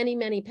find many,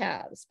 many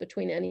paths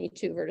between any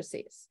two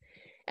vertices.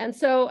 And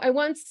so I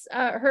once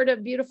heard a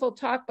beautiful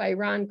talk by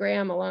Ron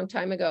Graham a long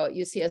time ago at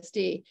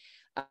UCSD,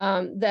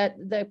 that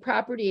the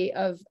property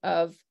of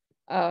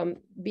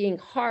being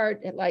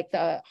hard, like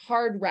the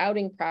hard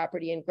routing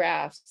property in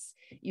graphs,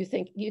 you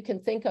can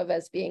think of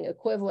as being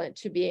equivalent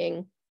to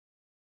being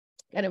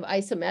kind of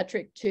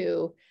isometric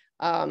to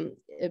a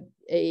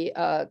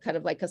kind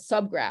of like a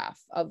subgraph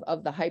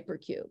of the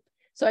hypercube.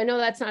 So I know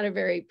that's not a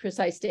very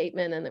precise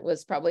statement, and it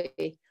was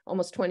probably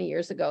almost 20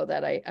 years ago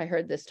that I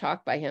heard this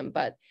talk by him,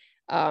 but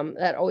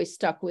that always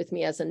stuck with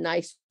me as a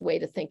nice way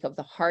to think of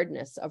the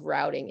hardness of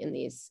routing in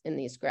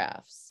these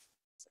graphs.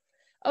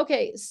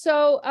 Okay,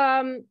 so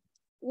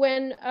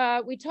when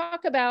we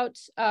talk about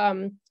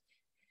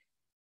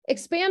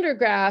expander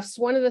graphs,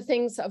 one of the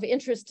things of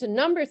interest to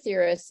number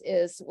theorists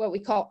is what we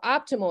call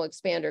optimal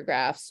expander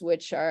graphs,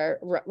 which are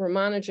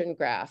Ramanujan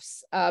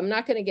graphs. I'm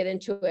not going to get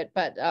into it,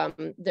 but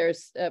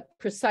there's a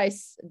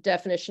precise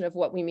definition of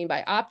what we mean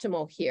by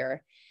optimal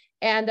here.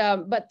 And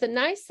but the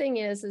nice thing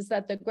is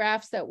that the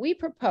graphs that we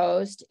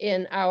proposed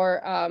in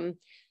our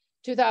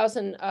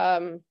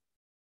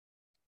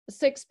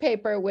 2006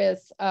 paper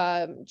with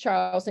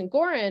Charles and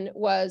Gorin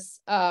was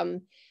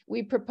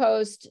we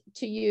proposed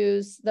to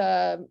use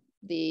the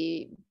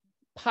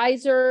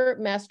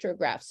Peiser-Mestre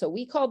graphs. So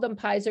we call them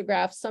Peiser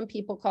graphs. Some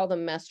people call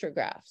them Mestre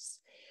graphs.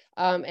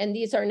 And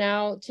these are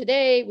now,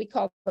 today, we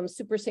call them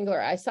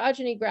supersingular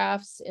isogeny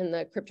graphs in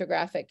the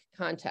cryptographic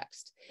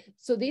context.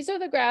 So these are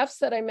the graphs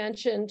that I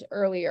mentioned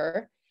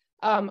earlier.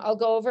 I'll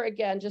go over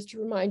again just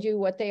to remind you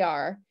what they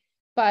are.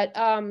 But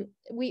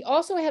we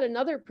also had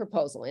another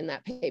proposal in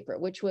that paper,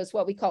 which was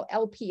what we call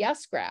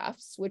LPS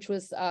graphs, which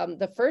was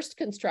the first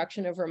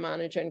construction of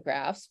Ramanujan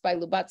graphs by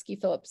Lubatsky,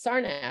 Philip,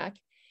 Sarnak.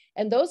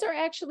 And those are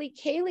actually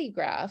Cayley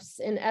graphs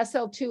in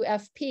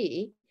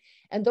SL2FP.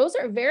 And those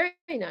are very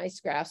nice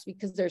graphs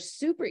because they're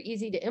super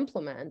easy to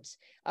implement.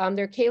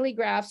 They're Cayley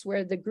graphs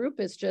where the group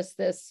is just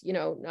this,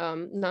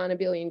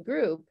 non-abelian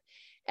group.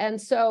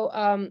 And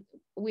so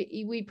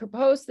we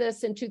proposed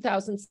this in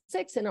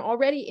 2006, and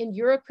already in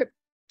Eurocrypt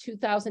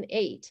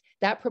 2008,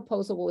 that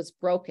proposal was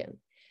broken.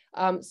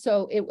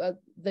 So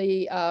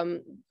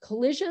the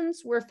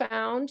collisions were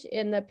found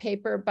in the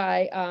paper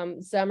by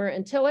Zemmer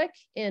and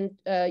Tillich in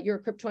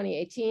Eurocrypt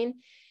 2018.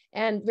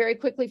 And very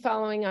quickly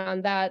following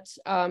on that,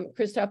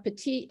 Christophe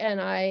Petit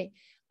and I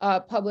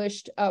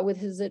published with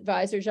his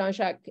advisor,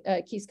 Jean-Jacques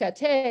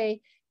Quiscaté,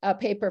 a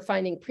paper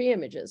finding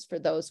preimages for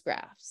those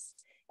graphs.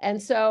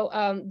 And so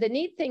the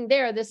neat thing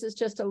there, this is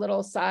just a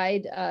little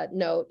side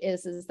note,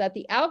 is that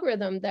the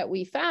algorithm that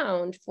we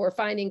found for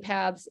finding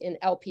paths in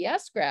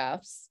LPS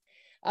graphs,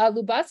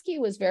 Lubatsky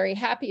was very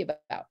happy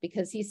about,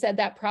 because he said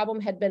that problem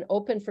had been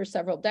open for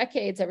several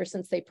decades, ever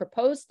since they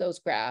proposed those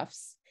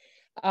graphs,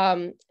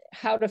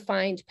 how to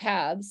find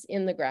paths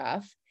in the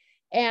graph.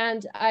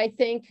 And I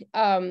think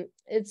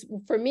it's,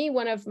 for me,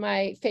 one of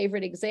my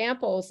favorite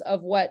examples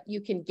of what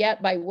you can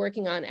get by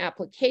working on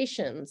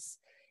applications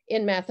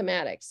in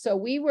mathematics. So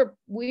we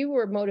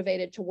were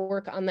motivated to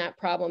work on that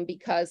problem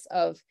because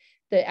of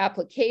the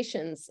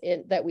applications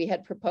that we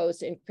had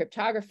proposed in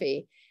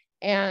cryptography.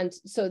 And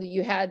so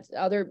you had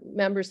other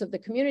members of the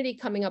community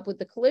coming up with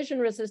the collision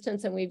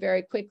resistance, and we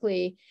very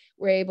quickly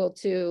were able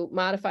to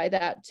modify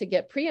that to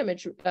get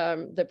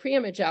the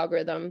pre-image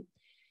algorithm.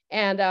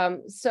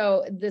 And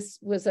so this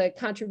was a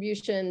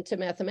contribution to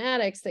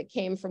mathematics that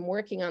came from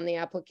working on the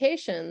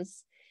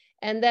applications.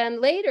 And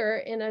then later,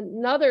 in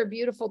another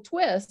beautiful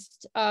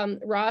twist,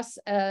 Ross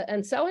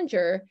and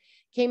Selinger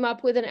came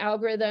up with an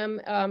algorithm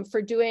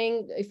for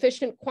doing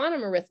efficient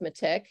quantum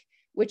arithmetic,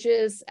 which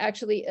is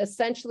actually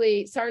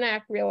essentially,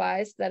 Sarnak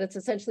realized that it's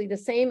essentially the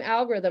same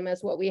algorithm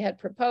as what we had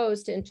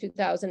proposed in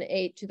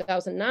 2008,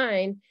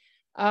 2009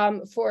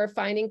 for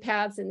finding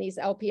paths in these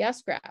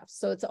LPS graphs.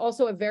 So it's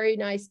also a very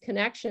nice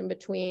connection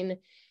between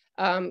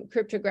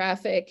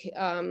cryptographic,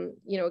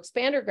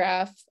 expander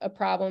graph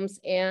problems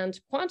and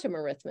quantum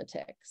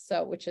arithmetic.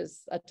 So, which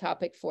is a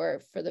topic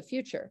for the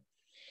future.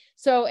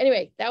 So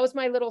anyway, that was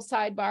my little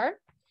sidebar.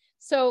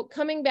 So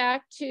coming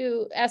back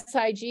to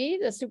SIG,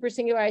 the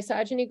supersingular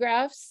isogeny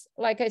graphs,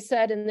 like I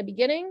said in the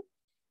beginning,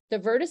 the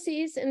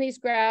vertices in these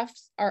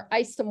graphs are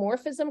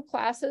isomorphism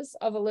classes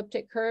of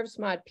elliptic curves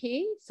mod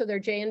P. So their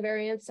J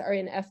invariants are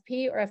in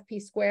FP or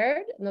FP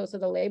squared, and those are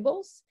the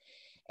labels.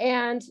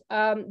 And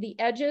the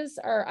edges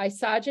are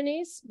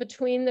isogenies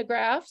between the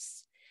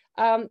graphs.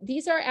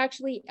 These are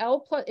actually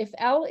if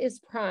L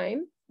is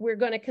prime, we're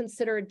going to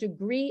consider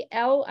degree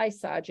L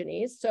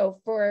isogenies. So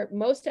for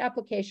most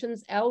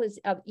applications, L is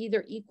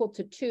either equal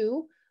to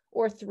 2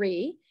 or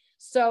 3.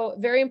 So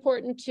very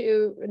important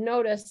to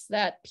notice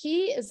that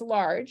P is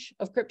large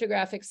of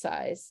cryptographic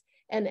size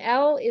and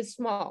L is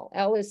small.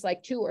 L is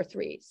like 2 or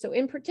 3. So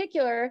in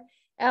particular,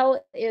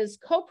 L is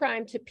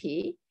coprime to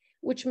P,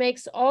 which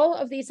makes all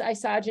of these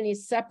isogenies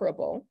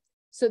separable.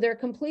 So they're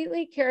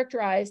completely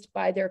characterized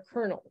by their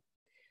kernel.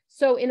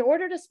 So in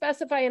order to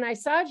specify an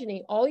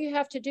isogeny, all you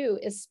have to do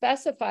is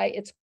specify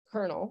its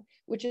kernel,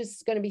 which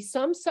is going to be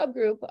some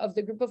subgroup of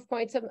the group of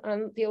points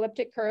on the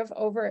elliptic curve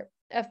over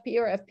FP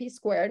or FP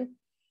squared.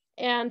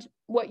 And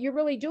what you're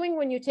really doing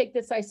when you take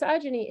this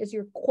isogeny is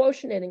you're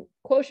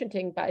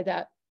quotienting by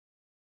that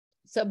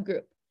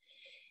subgroup.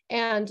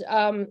 And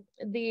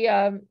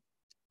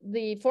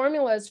the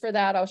formulas for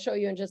that, I'll show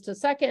you in just a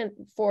second,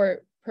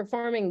 for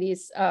performing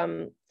these,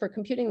 for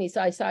computing these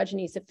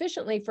isogenies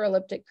efficiently for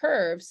elliptic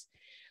curves,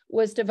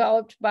 was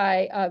developed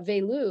by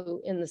VaLu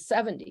in the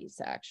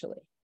 70s, actually.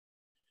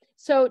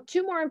 So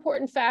 2 more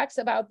important facts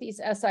about these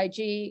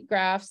SIG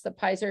graphs, the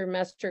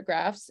Peiser-Mestre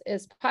graphs,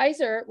 is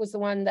Peiser was the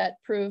one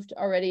that proved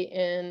already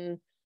in,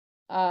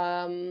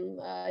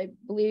 I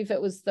believe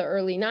it was the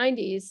early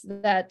 90s,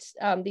 that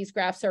these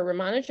graphs are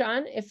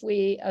Ramanujan if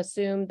we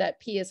assume that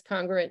P is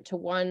congruent to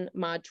 1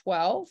 mod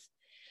 12.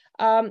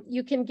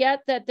 You can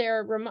get that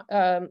they're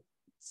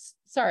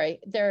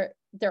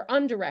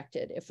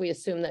undirected if we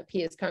assume that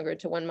P is congruent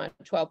to 1 mod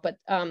 12, but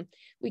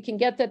we can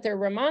get that they're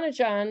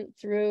Ramanujan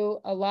through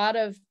a lot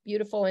of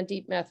beautiful and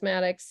deep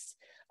mathematics,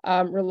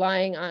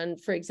 relying on,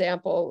 for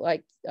example,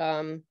 like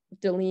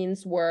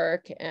Deligne's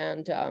work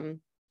and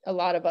a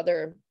lot of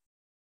other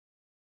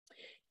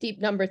deep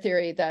number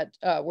theory that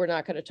we're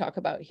not going to talk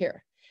about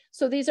here.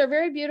 So these are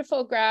very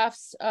beautiful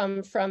graphs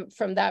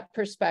from that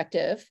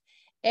perspective.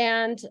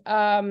 And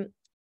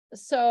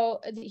so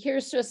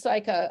here's just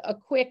like a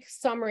quick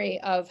summary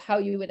of how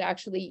you would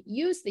actually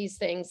use these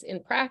things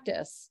in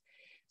practice.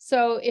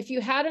 So if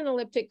you had an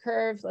elliptic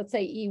curve, let's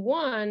say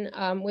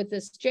E1 with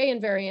this J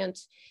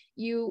invariant,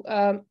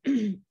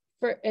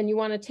 and you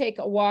want to take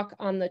a walk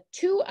on the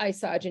 2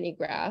 isogeny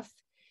graph,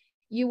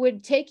 you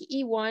would take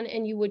E1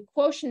 and you would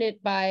quotient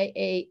it by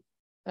a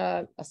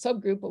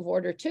subgroup of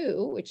order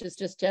 2, which is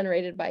just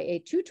generated by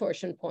a 2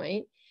 torsion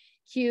point,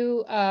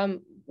 Q,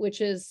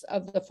 which is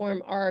of the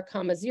form R,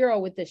 0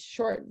 with this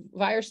short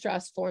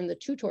Weierstrass form. The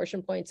 2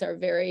 torsion points are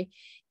very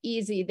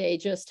easy. They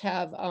just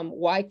have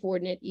Y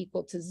coordinate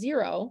equal to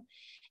 0.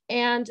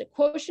 And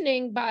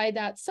quotienting by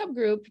that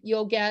subgroup,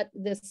 you'll get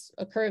this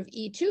curve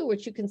E2,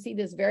 which you can see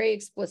this very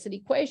explicit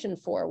equation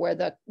for, where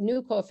the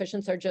new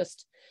coefficients are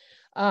just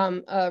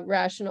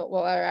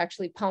are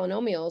actually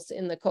polynomials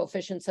in the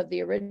coefficients of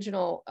the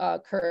original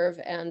curve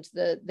and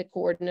the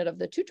coordinate of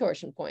the 2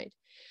 torsion point.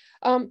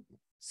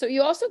 So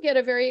you also get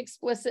a very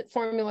explicit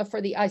formula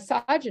for the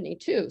isogeny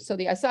too. So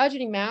the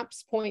isogeny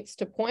maps points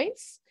to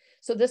points.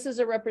 So this is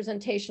a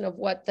representation of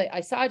what the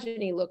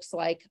isogeny looks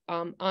like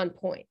on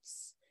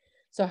points.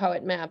 So how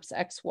it maps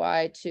X,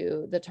 Y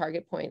to the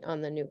target point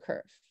on the new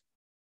curve.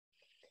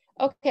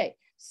 Okay,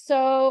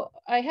 so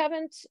I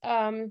haven't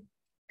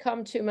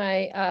come to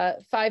my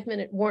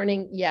 5-minute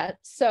warning yet.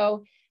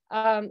 So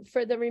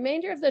for the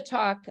remainder of the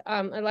talk,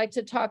 I'd like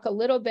to talk a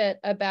little bit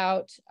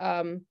about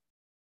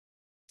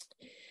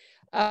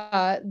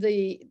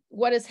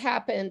what has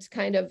happened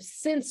kind of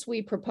since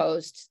we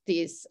proposed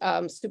these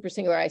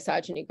supersingular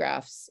isogeny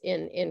graphs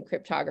in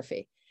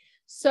cryptography.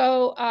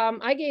 So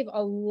I gave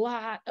a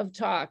lot of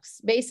talks,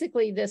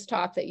 basically this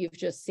talk that you've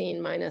just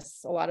seen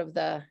minus a lot of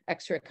the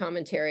extra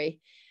commentary,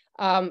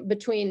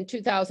 between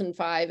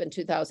 2005 and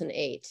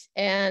 2008.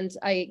 And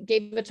I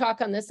gave a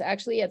talk on this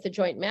actually at the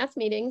joint math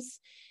meetings.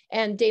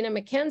 And Dana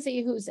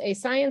McKenzie, who's a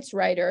science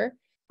writer,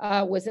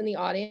 was in the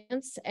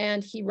audience,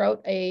 and he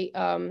wrote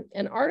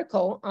an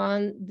article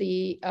on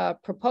the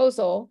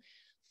proposal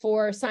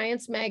for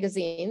Science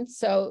magazine.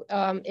 So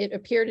it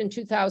appeared in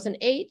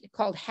 2008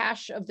 called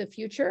Hash of the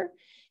Future.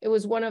 It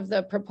was one of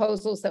the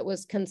proposals that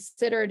was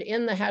considered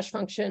in the hash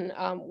function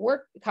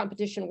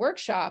competition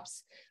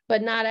workshops,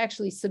 but not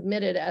actually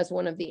submitted as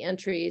one of the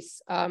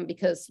entries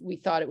because we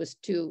thought it was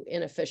too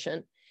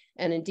inefficient.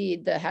 And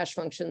indeed, the hash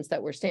functions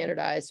that were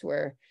standardized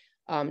were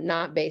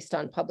not based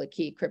on public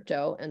key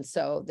crypto. And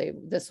so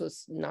this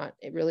was not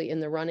really in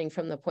the running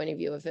from the point of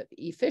view of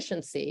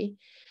efficiency.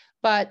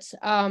 But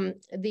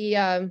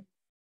the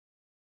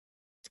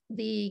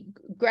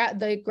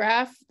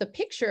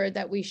picture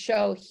that we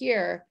show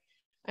here,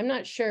 I'm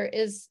not sure,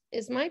 is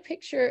my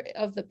picture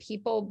of the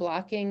people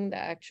blocking the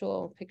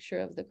actual picture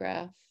of the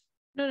graph?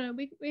 No,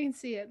 we can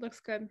see it.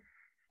 Looks good.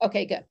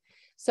 Okay, good.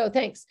 So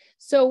thanks.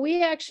 So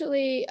we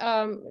actually,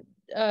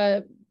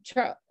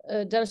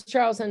 Dennis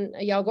Charles and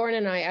Yal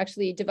Gordon and I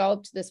actually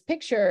developed this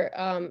picture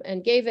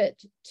and gave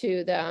it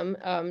to them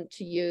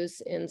to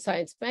use in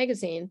Science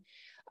magazine.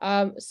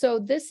 So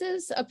this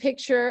is a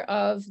picture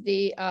of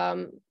the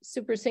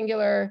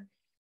supersingular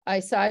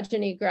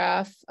isogeny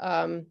graph.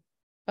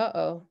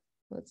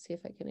 Let's see if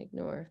I can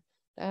ignore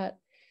that.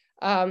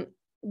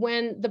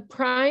 When the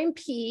prime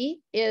P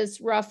is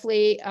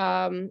roughly,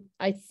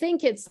 I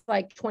think it's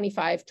like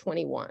 25,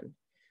 21.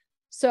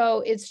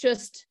 So it's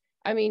just,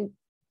 I mean,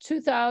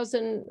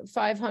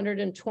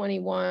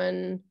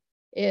 2,521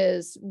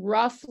 is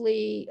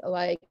roughly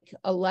like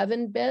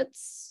 11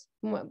 bits,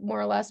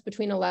 more or less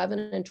between 11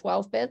 and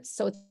 12 bits.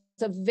 So it's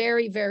a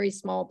very, very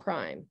small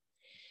prime.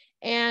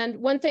 And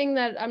one thing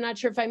that I'm not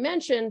sure if I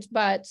mentioned,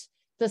 but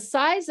the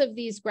size of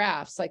these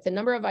graphs, like the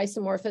number of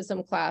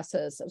isomorphism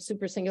classes of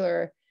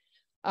supersingular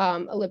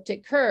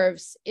elliptic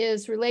curves,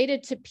 is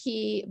related to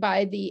P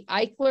by the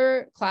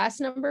Eichler class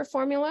number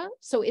formula.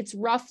 So it's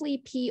roughly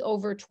P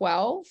over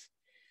 12.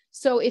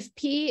 So if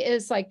P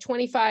is like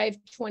 25,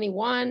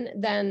 21,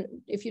 then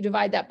if you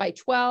divide that by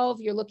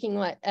 12, you're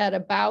looking at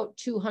about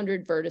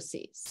 200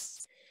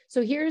 vertices.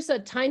 So here's a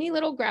tiny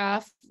little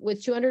graph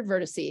with 200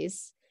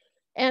 vertices.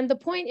 And the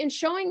point in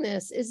showing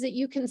this is that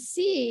you can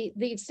see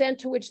the extent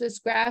to which this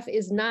graph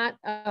is not,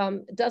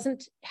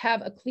 doesn't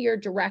have a clear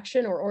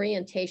direction or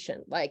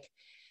orientation. Like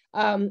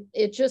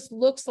it just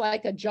looks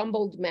like a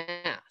jumbled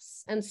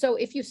mass. And so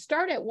if you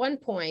start at one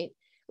point,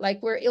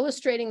 like we're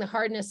illustrating the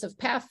hardness of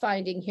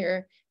pathfinding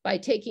here by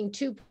taking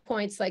 2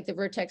 points like the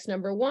vertex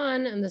number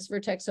 1 and this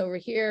vertex over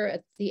here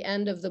at the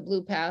end of the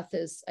blue path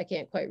is, I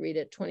can't quite read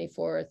it,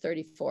 24 or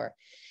 34.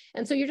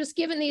 And so you're just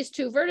given these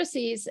 2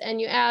 vertices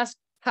and you ask,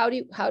 how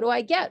do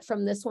I get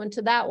from this one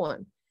to that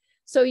one?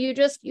 So you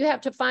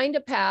have to find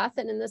a path.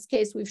 And in this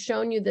case, we've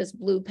shown you this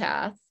blue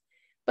path,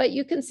 but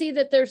you can see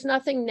that there's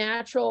nothing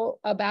natural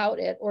about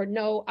it or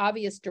no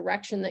obvious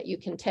direction that you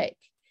can take.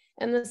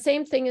 And the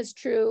same thing is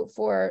true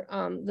for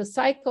the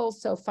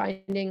cycles. So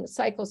finding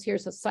cycles,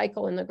 here's a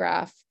cycle in the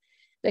graph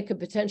that could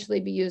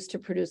potentially be used to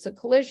produce a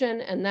collision.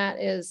 And that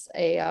is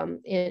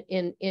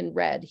in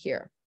red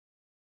here.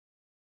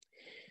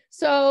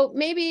 So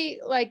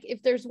maybe like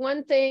if there's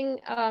one thing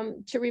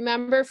to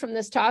remember from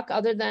this talk,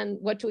 other than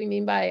what do we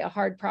mean by a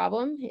hard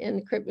problem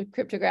in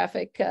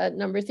cryptographic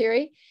number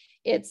theory,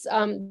 it's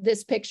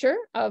this picture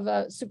of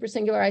a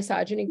supersingular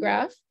isogeny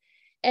graph.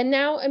 And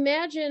now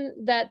imagine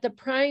that the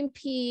prime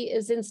P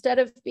is, instead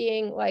of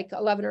being like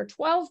 11 or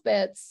 12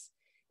 bits,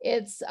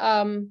 it's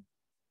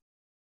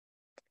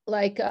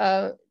like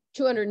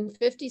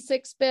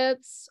 256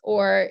 bits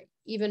or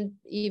even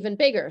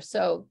bigger.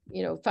 So,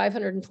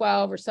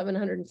 512 or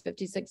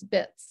 756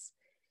 bits.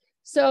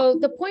 So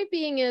the point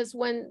being is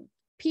when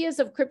P is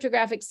of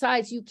cryptographic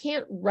size, you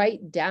can't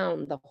write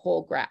down the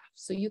whole graph.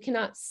 So you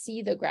cannot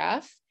see the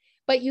graph,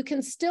 but you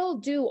can still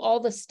do all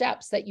the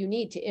steps that you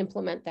need to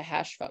implement the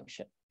hash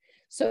function.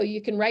 So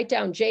you can write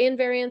down J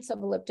invariants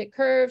of elliptic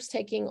curves,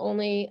 taking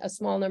only a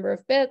small number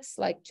of bits,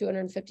 like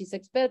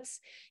 256 bits.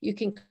 You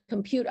can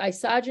compute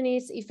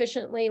isogenies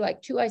efficiently,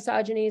 like 2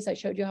 isogenies. I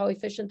showed you how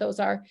efficient those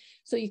are.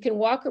 So you can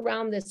walk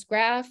around this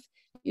graph.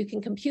 You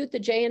can compute the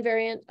J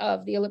invariant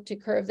of the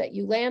elliptic curve that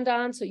you land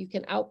on, so you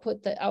can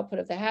output the output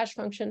of the hash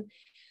function.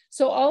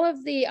 So all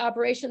of the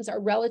operations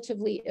are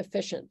relatively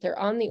efficient. They're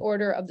on the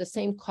order of the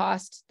same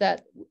cost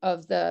that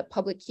of the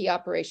public key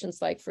operations,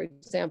 like for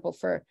example,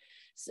 for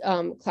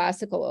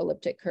classical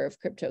elliptic curve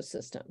crypto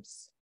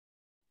systems.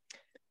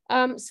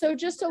 So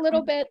just a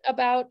little bit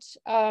about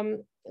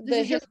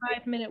this is your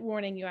 5-minute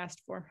warning you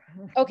asked for.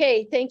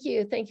 Okay, thank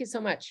you. Thank you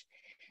so much.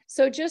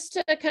 So just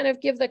to kind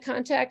of give the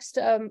context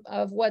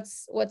of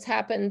what's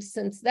happened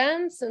since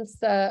then, since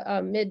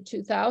the mid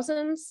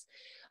 2000s.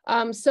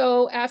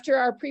 So after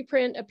our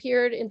preprint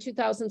appeared in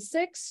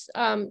 2006,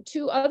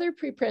 2 other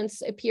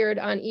preprints appeared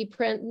on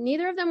ePrint.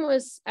 Neither of them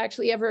was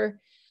actually ever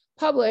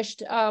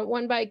published,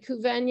 one by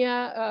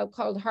Kuvenya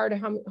called Hard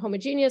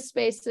Homogeneous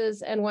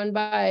Spaces, and one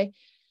by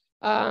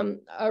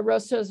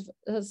Rostov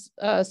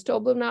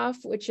Stolbunov,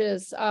 which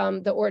is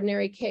the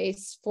ordinary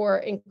case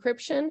for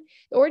encryption.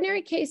 The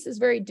ordinary case is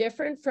very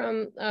different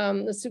from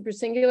the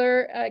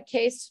supersingular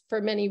case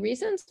for many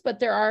reasons, but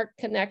there are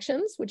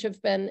connections which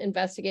have been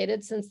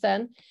investigated since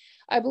then.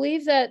 I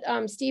believe that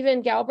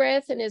Stephen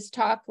Galbraith in his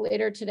talk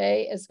later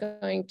today is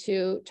going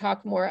to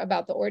talk more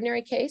about the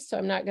ordinary case, so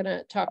I'm not going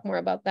to talk more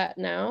about that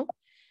now.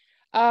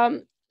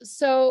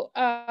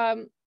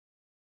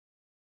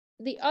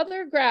 The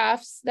other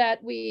graphs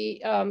that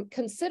we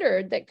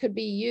considered that could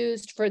be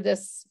used for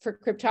this, for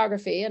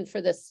cryptography and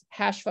for this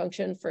hash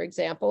function, for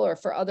example, or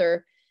for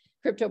other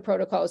crypto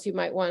protocols you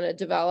might want to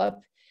develop.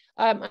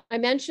 I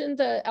mentioned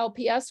the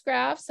LPS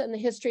graphs and the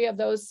history of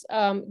those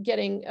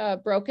getting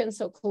broken.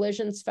 So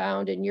collisions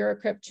found in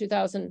Eurocrypt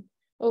 2000.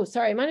 Oh,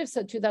 sorry, I might have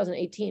said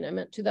 2018. I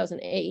meant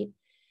 2008.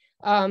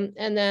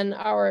 And then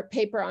our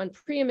paper on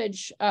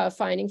pre-image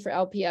finding for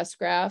LPS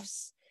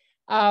graphs.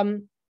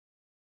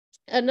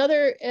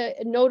 Another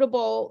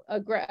notable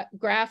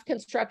graph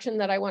construction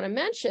that I want to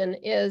mention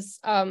is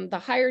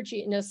the higher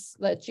genus,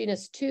 the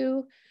genus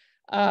 2,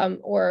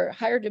 or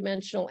higher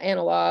dimensional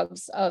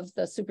analogs of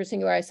the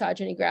supersingular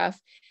isogeny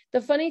graph. The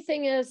funny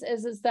thing is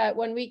that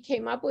when we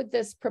came up with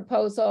this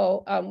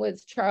proposal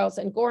with Charles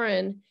and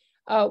Goran,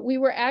 we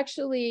were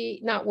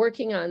actually not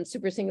working on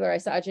supersingular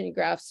isogeny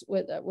graphs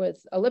with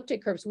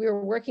elliptic curves. We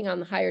were working on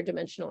the higher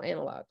dimensional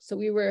analog. So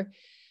we were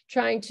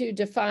trying to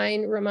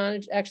define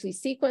actually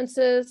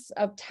sequences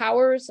of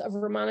towers of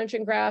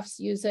Ramanujan graphs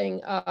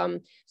using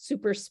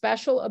super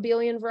special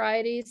abelian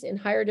varieties in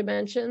higher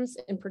dimensions,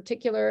 in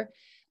particular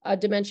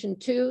dimension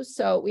 2.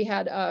 So we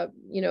had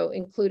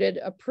included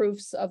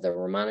proofs of the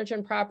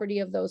Ramanujan property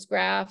of those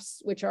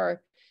graphs, which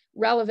are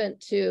relevant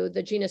to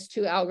the genus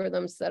 2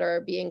 algorithms that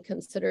are being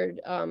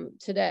considered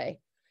today.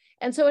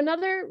 And so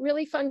another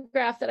really fun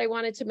graph that I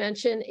wanted to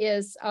mention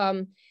is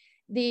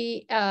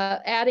the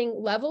adding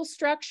level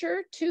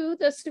structure to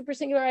the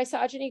supersingular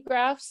isogeny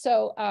graph.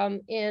 So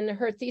in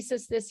her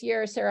thesis this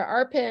year, Sarah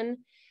Arpin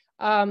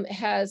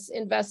has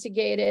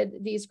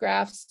investigated these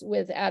graphs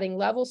with adding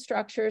level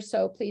structure.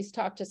 So please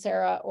talk to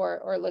Sarah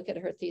or look at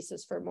her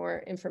thesis for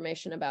more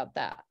information about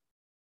that.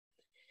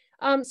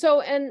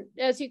 And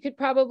as you could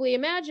probably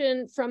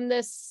imagine from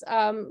this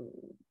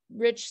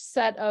rich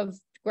set of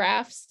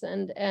graphs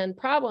and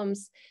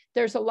problems,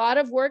 there's a lot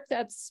of work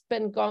that's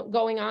been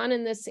going on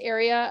in this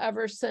area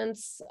ever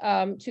since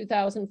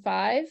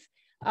 2005.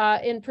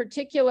 In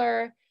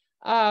particular,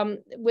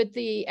 with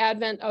the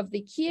advent of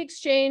the key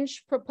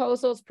exchange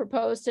proposals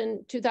proposed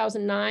in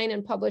 2009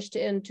 and published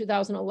in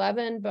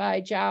 2011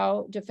 by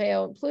Zhao,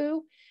 DeFeo, and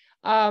Plu.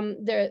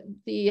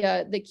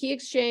 The key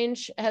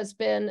exchange has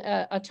been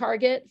a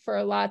target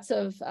for lots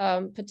of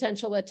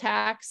potential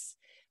attacks,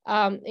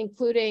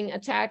 including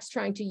attacks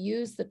trying to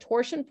use the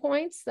torsion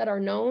points that are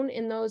known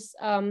in those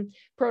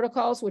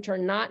protocols, which are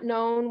not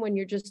known when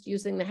you're just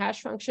using the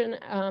hash function,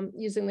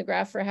 using the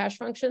graph for a hash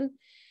function.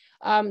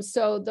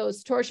 So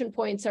those torsion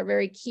points are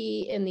very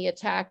key in the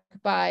attack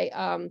by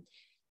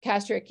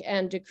Kastrick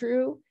and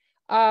DeCreux.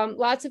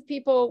 Lots of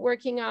people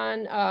working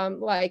on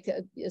like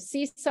a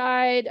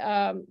seaside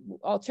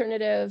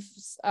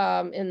alternatives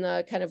in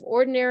the kind of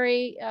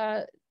ordinary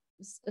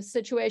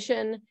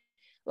situation.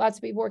 Lots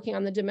of people working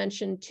on the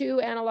dimension 2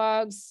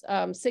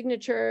 analogs,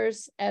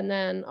 signatures, and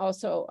then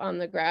also on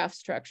the graph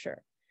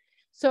structure.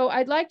 So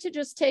I'd like to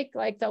just take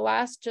like the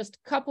last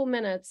just couple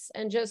minutes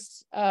and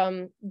just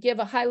give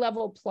a high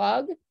level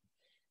plug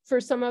for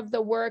some of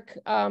the work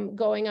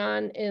going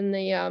on in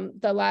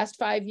the last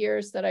 5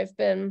 years that I've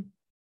been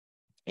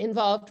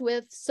involved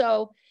with.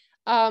 So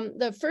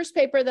the first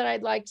paper that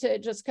I'd like to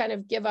just kind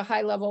of give a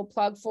high level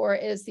plug for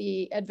is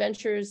the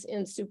Adventures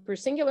in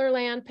Supersingular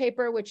Land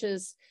paper, which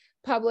is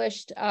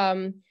published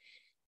in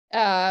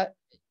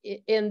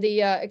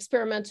the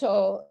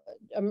experimental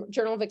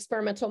Journal of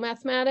Experimental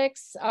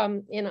Mathematics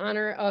in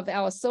honor of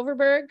Alice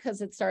Silverberg,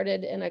 because it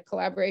started in a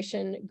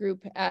collaboration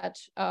group at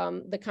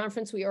the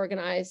conference we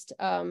organized,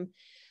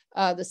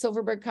 the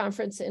Silverberg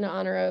Conference in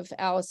honor of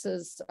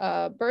Alice's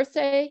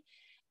birthday.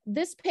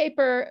 This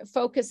paper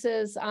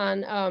focuses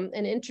on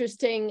an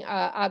interesting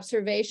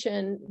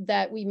observation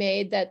that we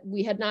made that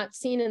we had not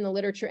seen in the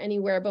literature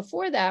anywhere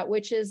before that,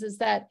 which is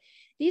that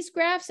these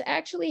graphs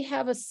actually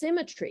have a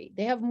symmetry.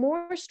 They have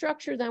more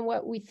structure than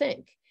what we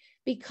think,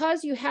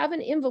 because you have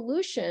an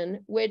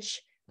involution,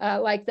 which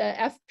like the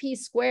FP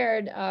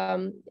squared,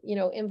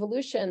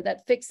 involution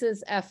that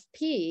fixes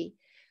FP.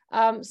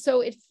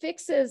 So it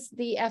fixes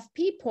the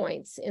FP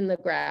points in the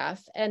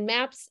graph and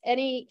maps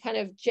any kind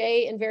of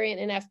J invariant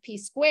in FP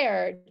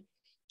squared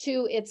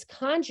to its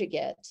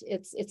conjugate,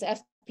 its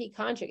FP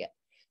conjugate.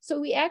 So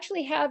we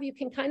actually have, you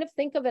can kind of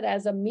think of it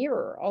as a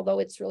mirror, although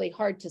it's really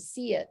hard to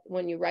see it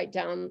when you write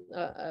down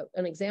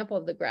an example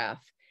of the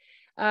graph.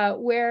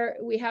 where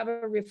we have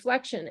a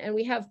reflection, and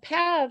we have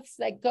paths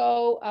that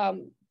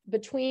go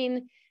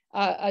between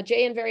a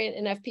J invariant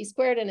and FP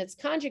squared and its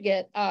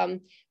conjugate,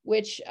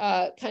 which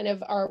kind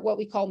of are what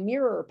we call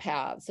mirror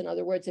paths. In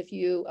other words, if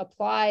you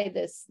apply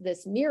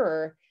this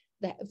mirror,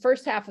 the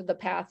first half of the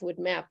path would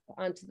map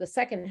onto the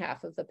second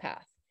half of the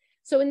path.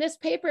 So in this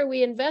paper,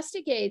 we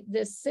investigate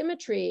this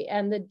symmetry,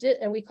 and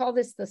we call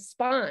this the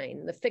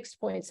spine, the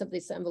fixed points of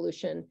this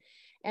involution.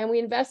 And we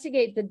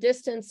investigate the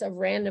distance of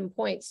random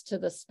points to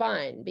the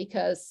spine,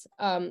 because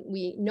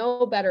we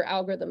know better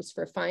algorithms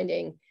for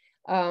finding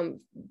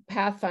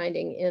path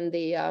finding in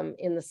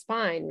the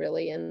spine,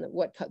 really, in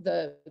what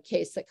the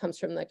case that comes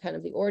from the kind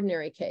of the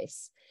ordinary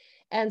case.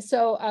 And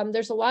so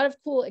there's a lot of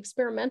cool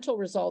experimental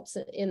results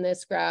in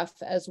this graph,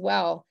 as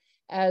well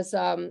as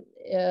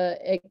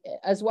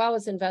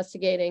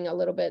investigating a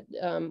little bit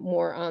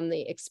more on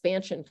the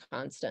expansion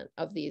constant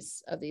of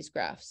these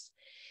graphs.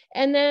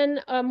 And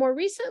then more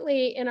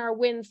recently in our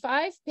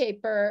Win5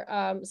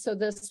 paper, so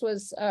this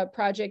was a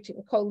project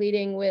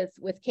co-leading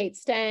with Kate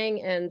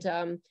Stang,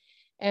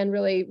 and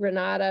really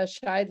Renata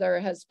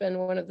Scheidler has been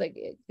one of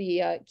the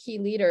key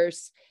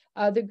leaders.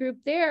 The group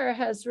there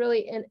has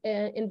really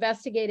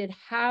investigated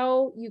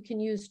how you can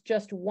use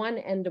just one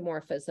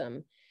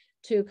endomorphism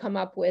to come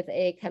up with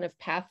a kind of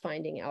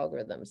pathfinding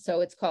algorithm.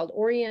 So it's called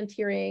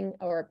orienteering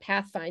or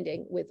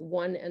pathfinding with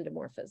one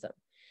endomorphism.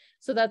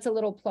 So that's a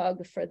little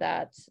plug for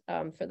that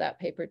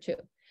paper too.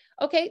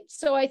 Okay,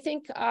 so I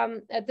think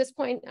at this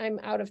point I'm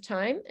out of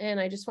time, and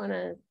I just want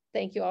to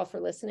thank you all for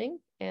listening,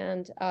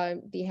 and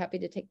be happy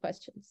to take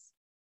questions.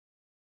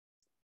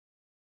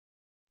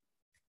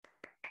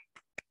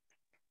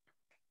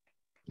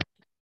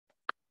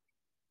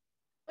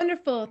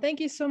 Wonderful.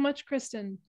 Thank you so much, Kristin.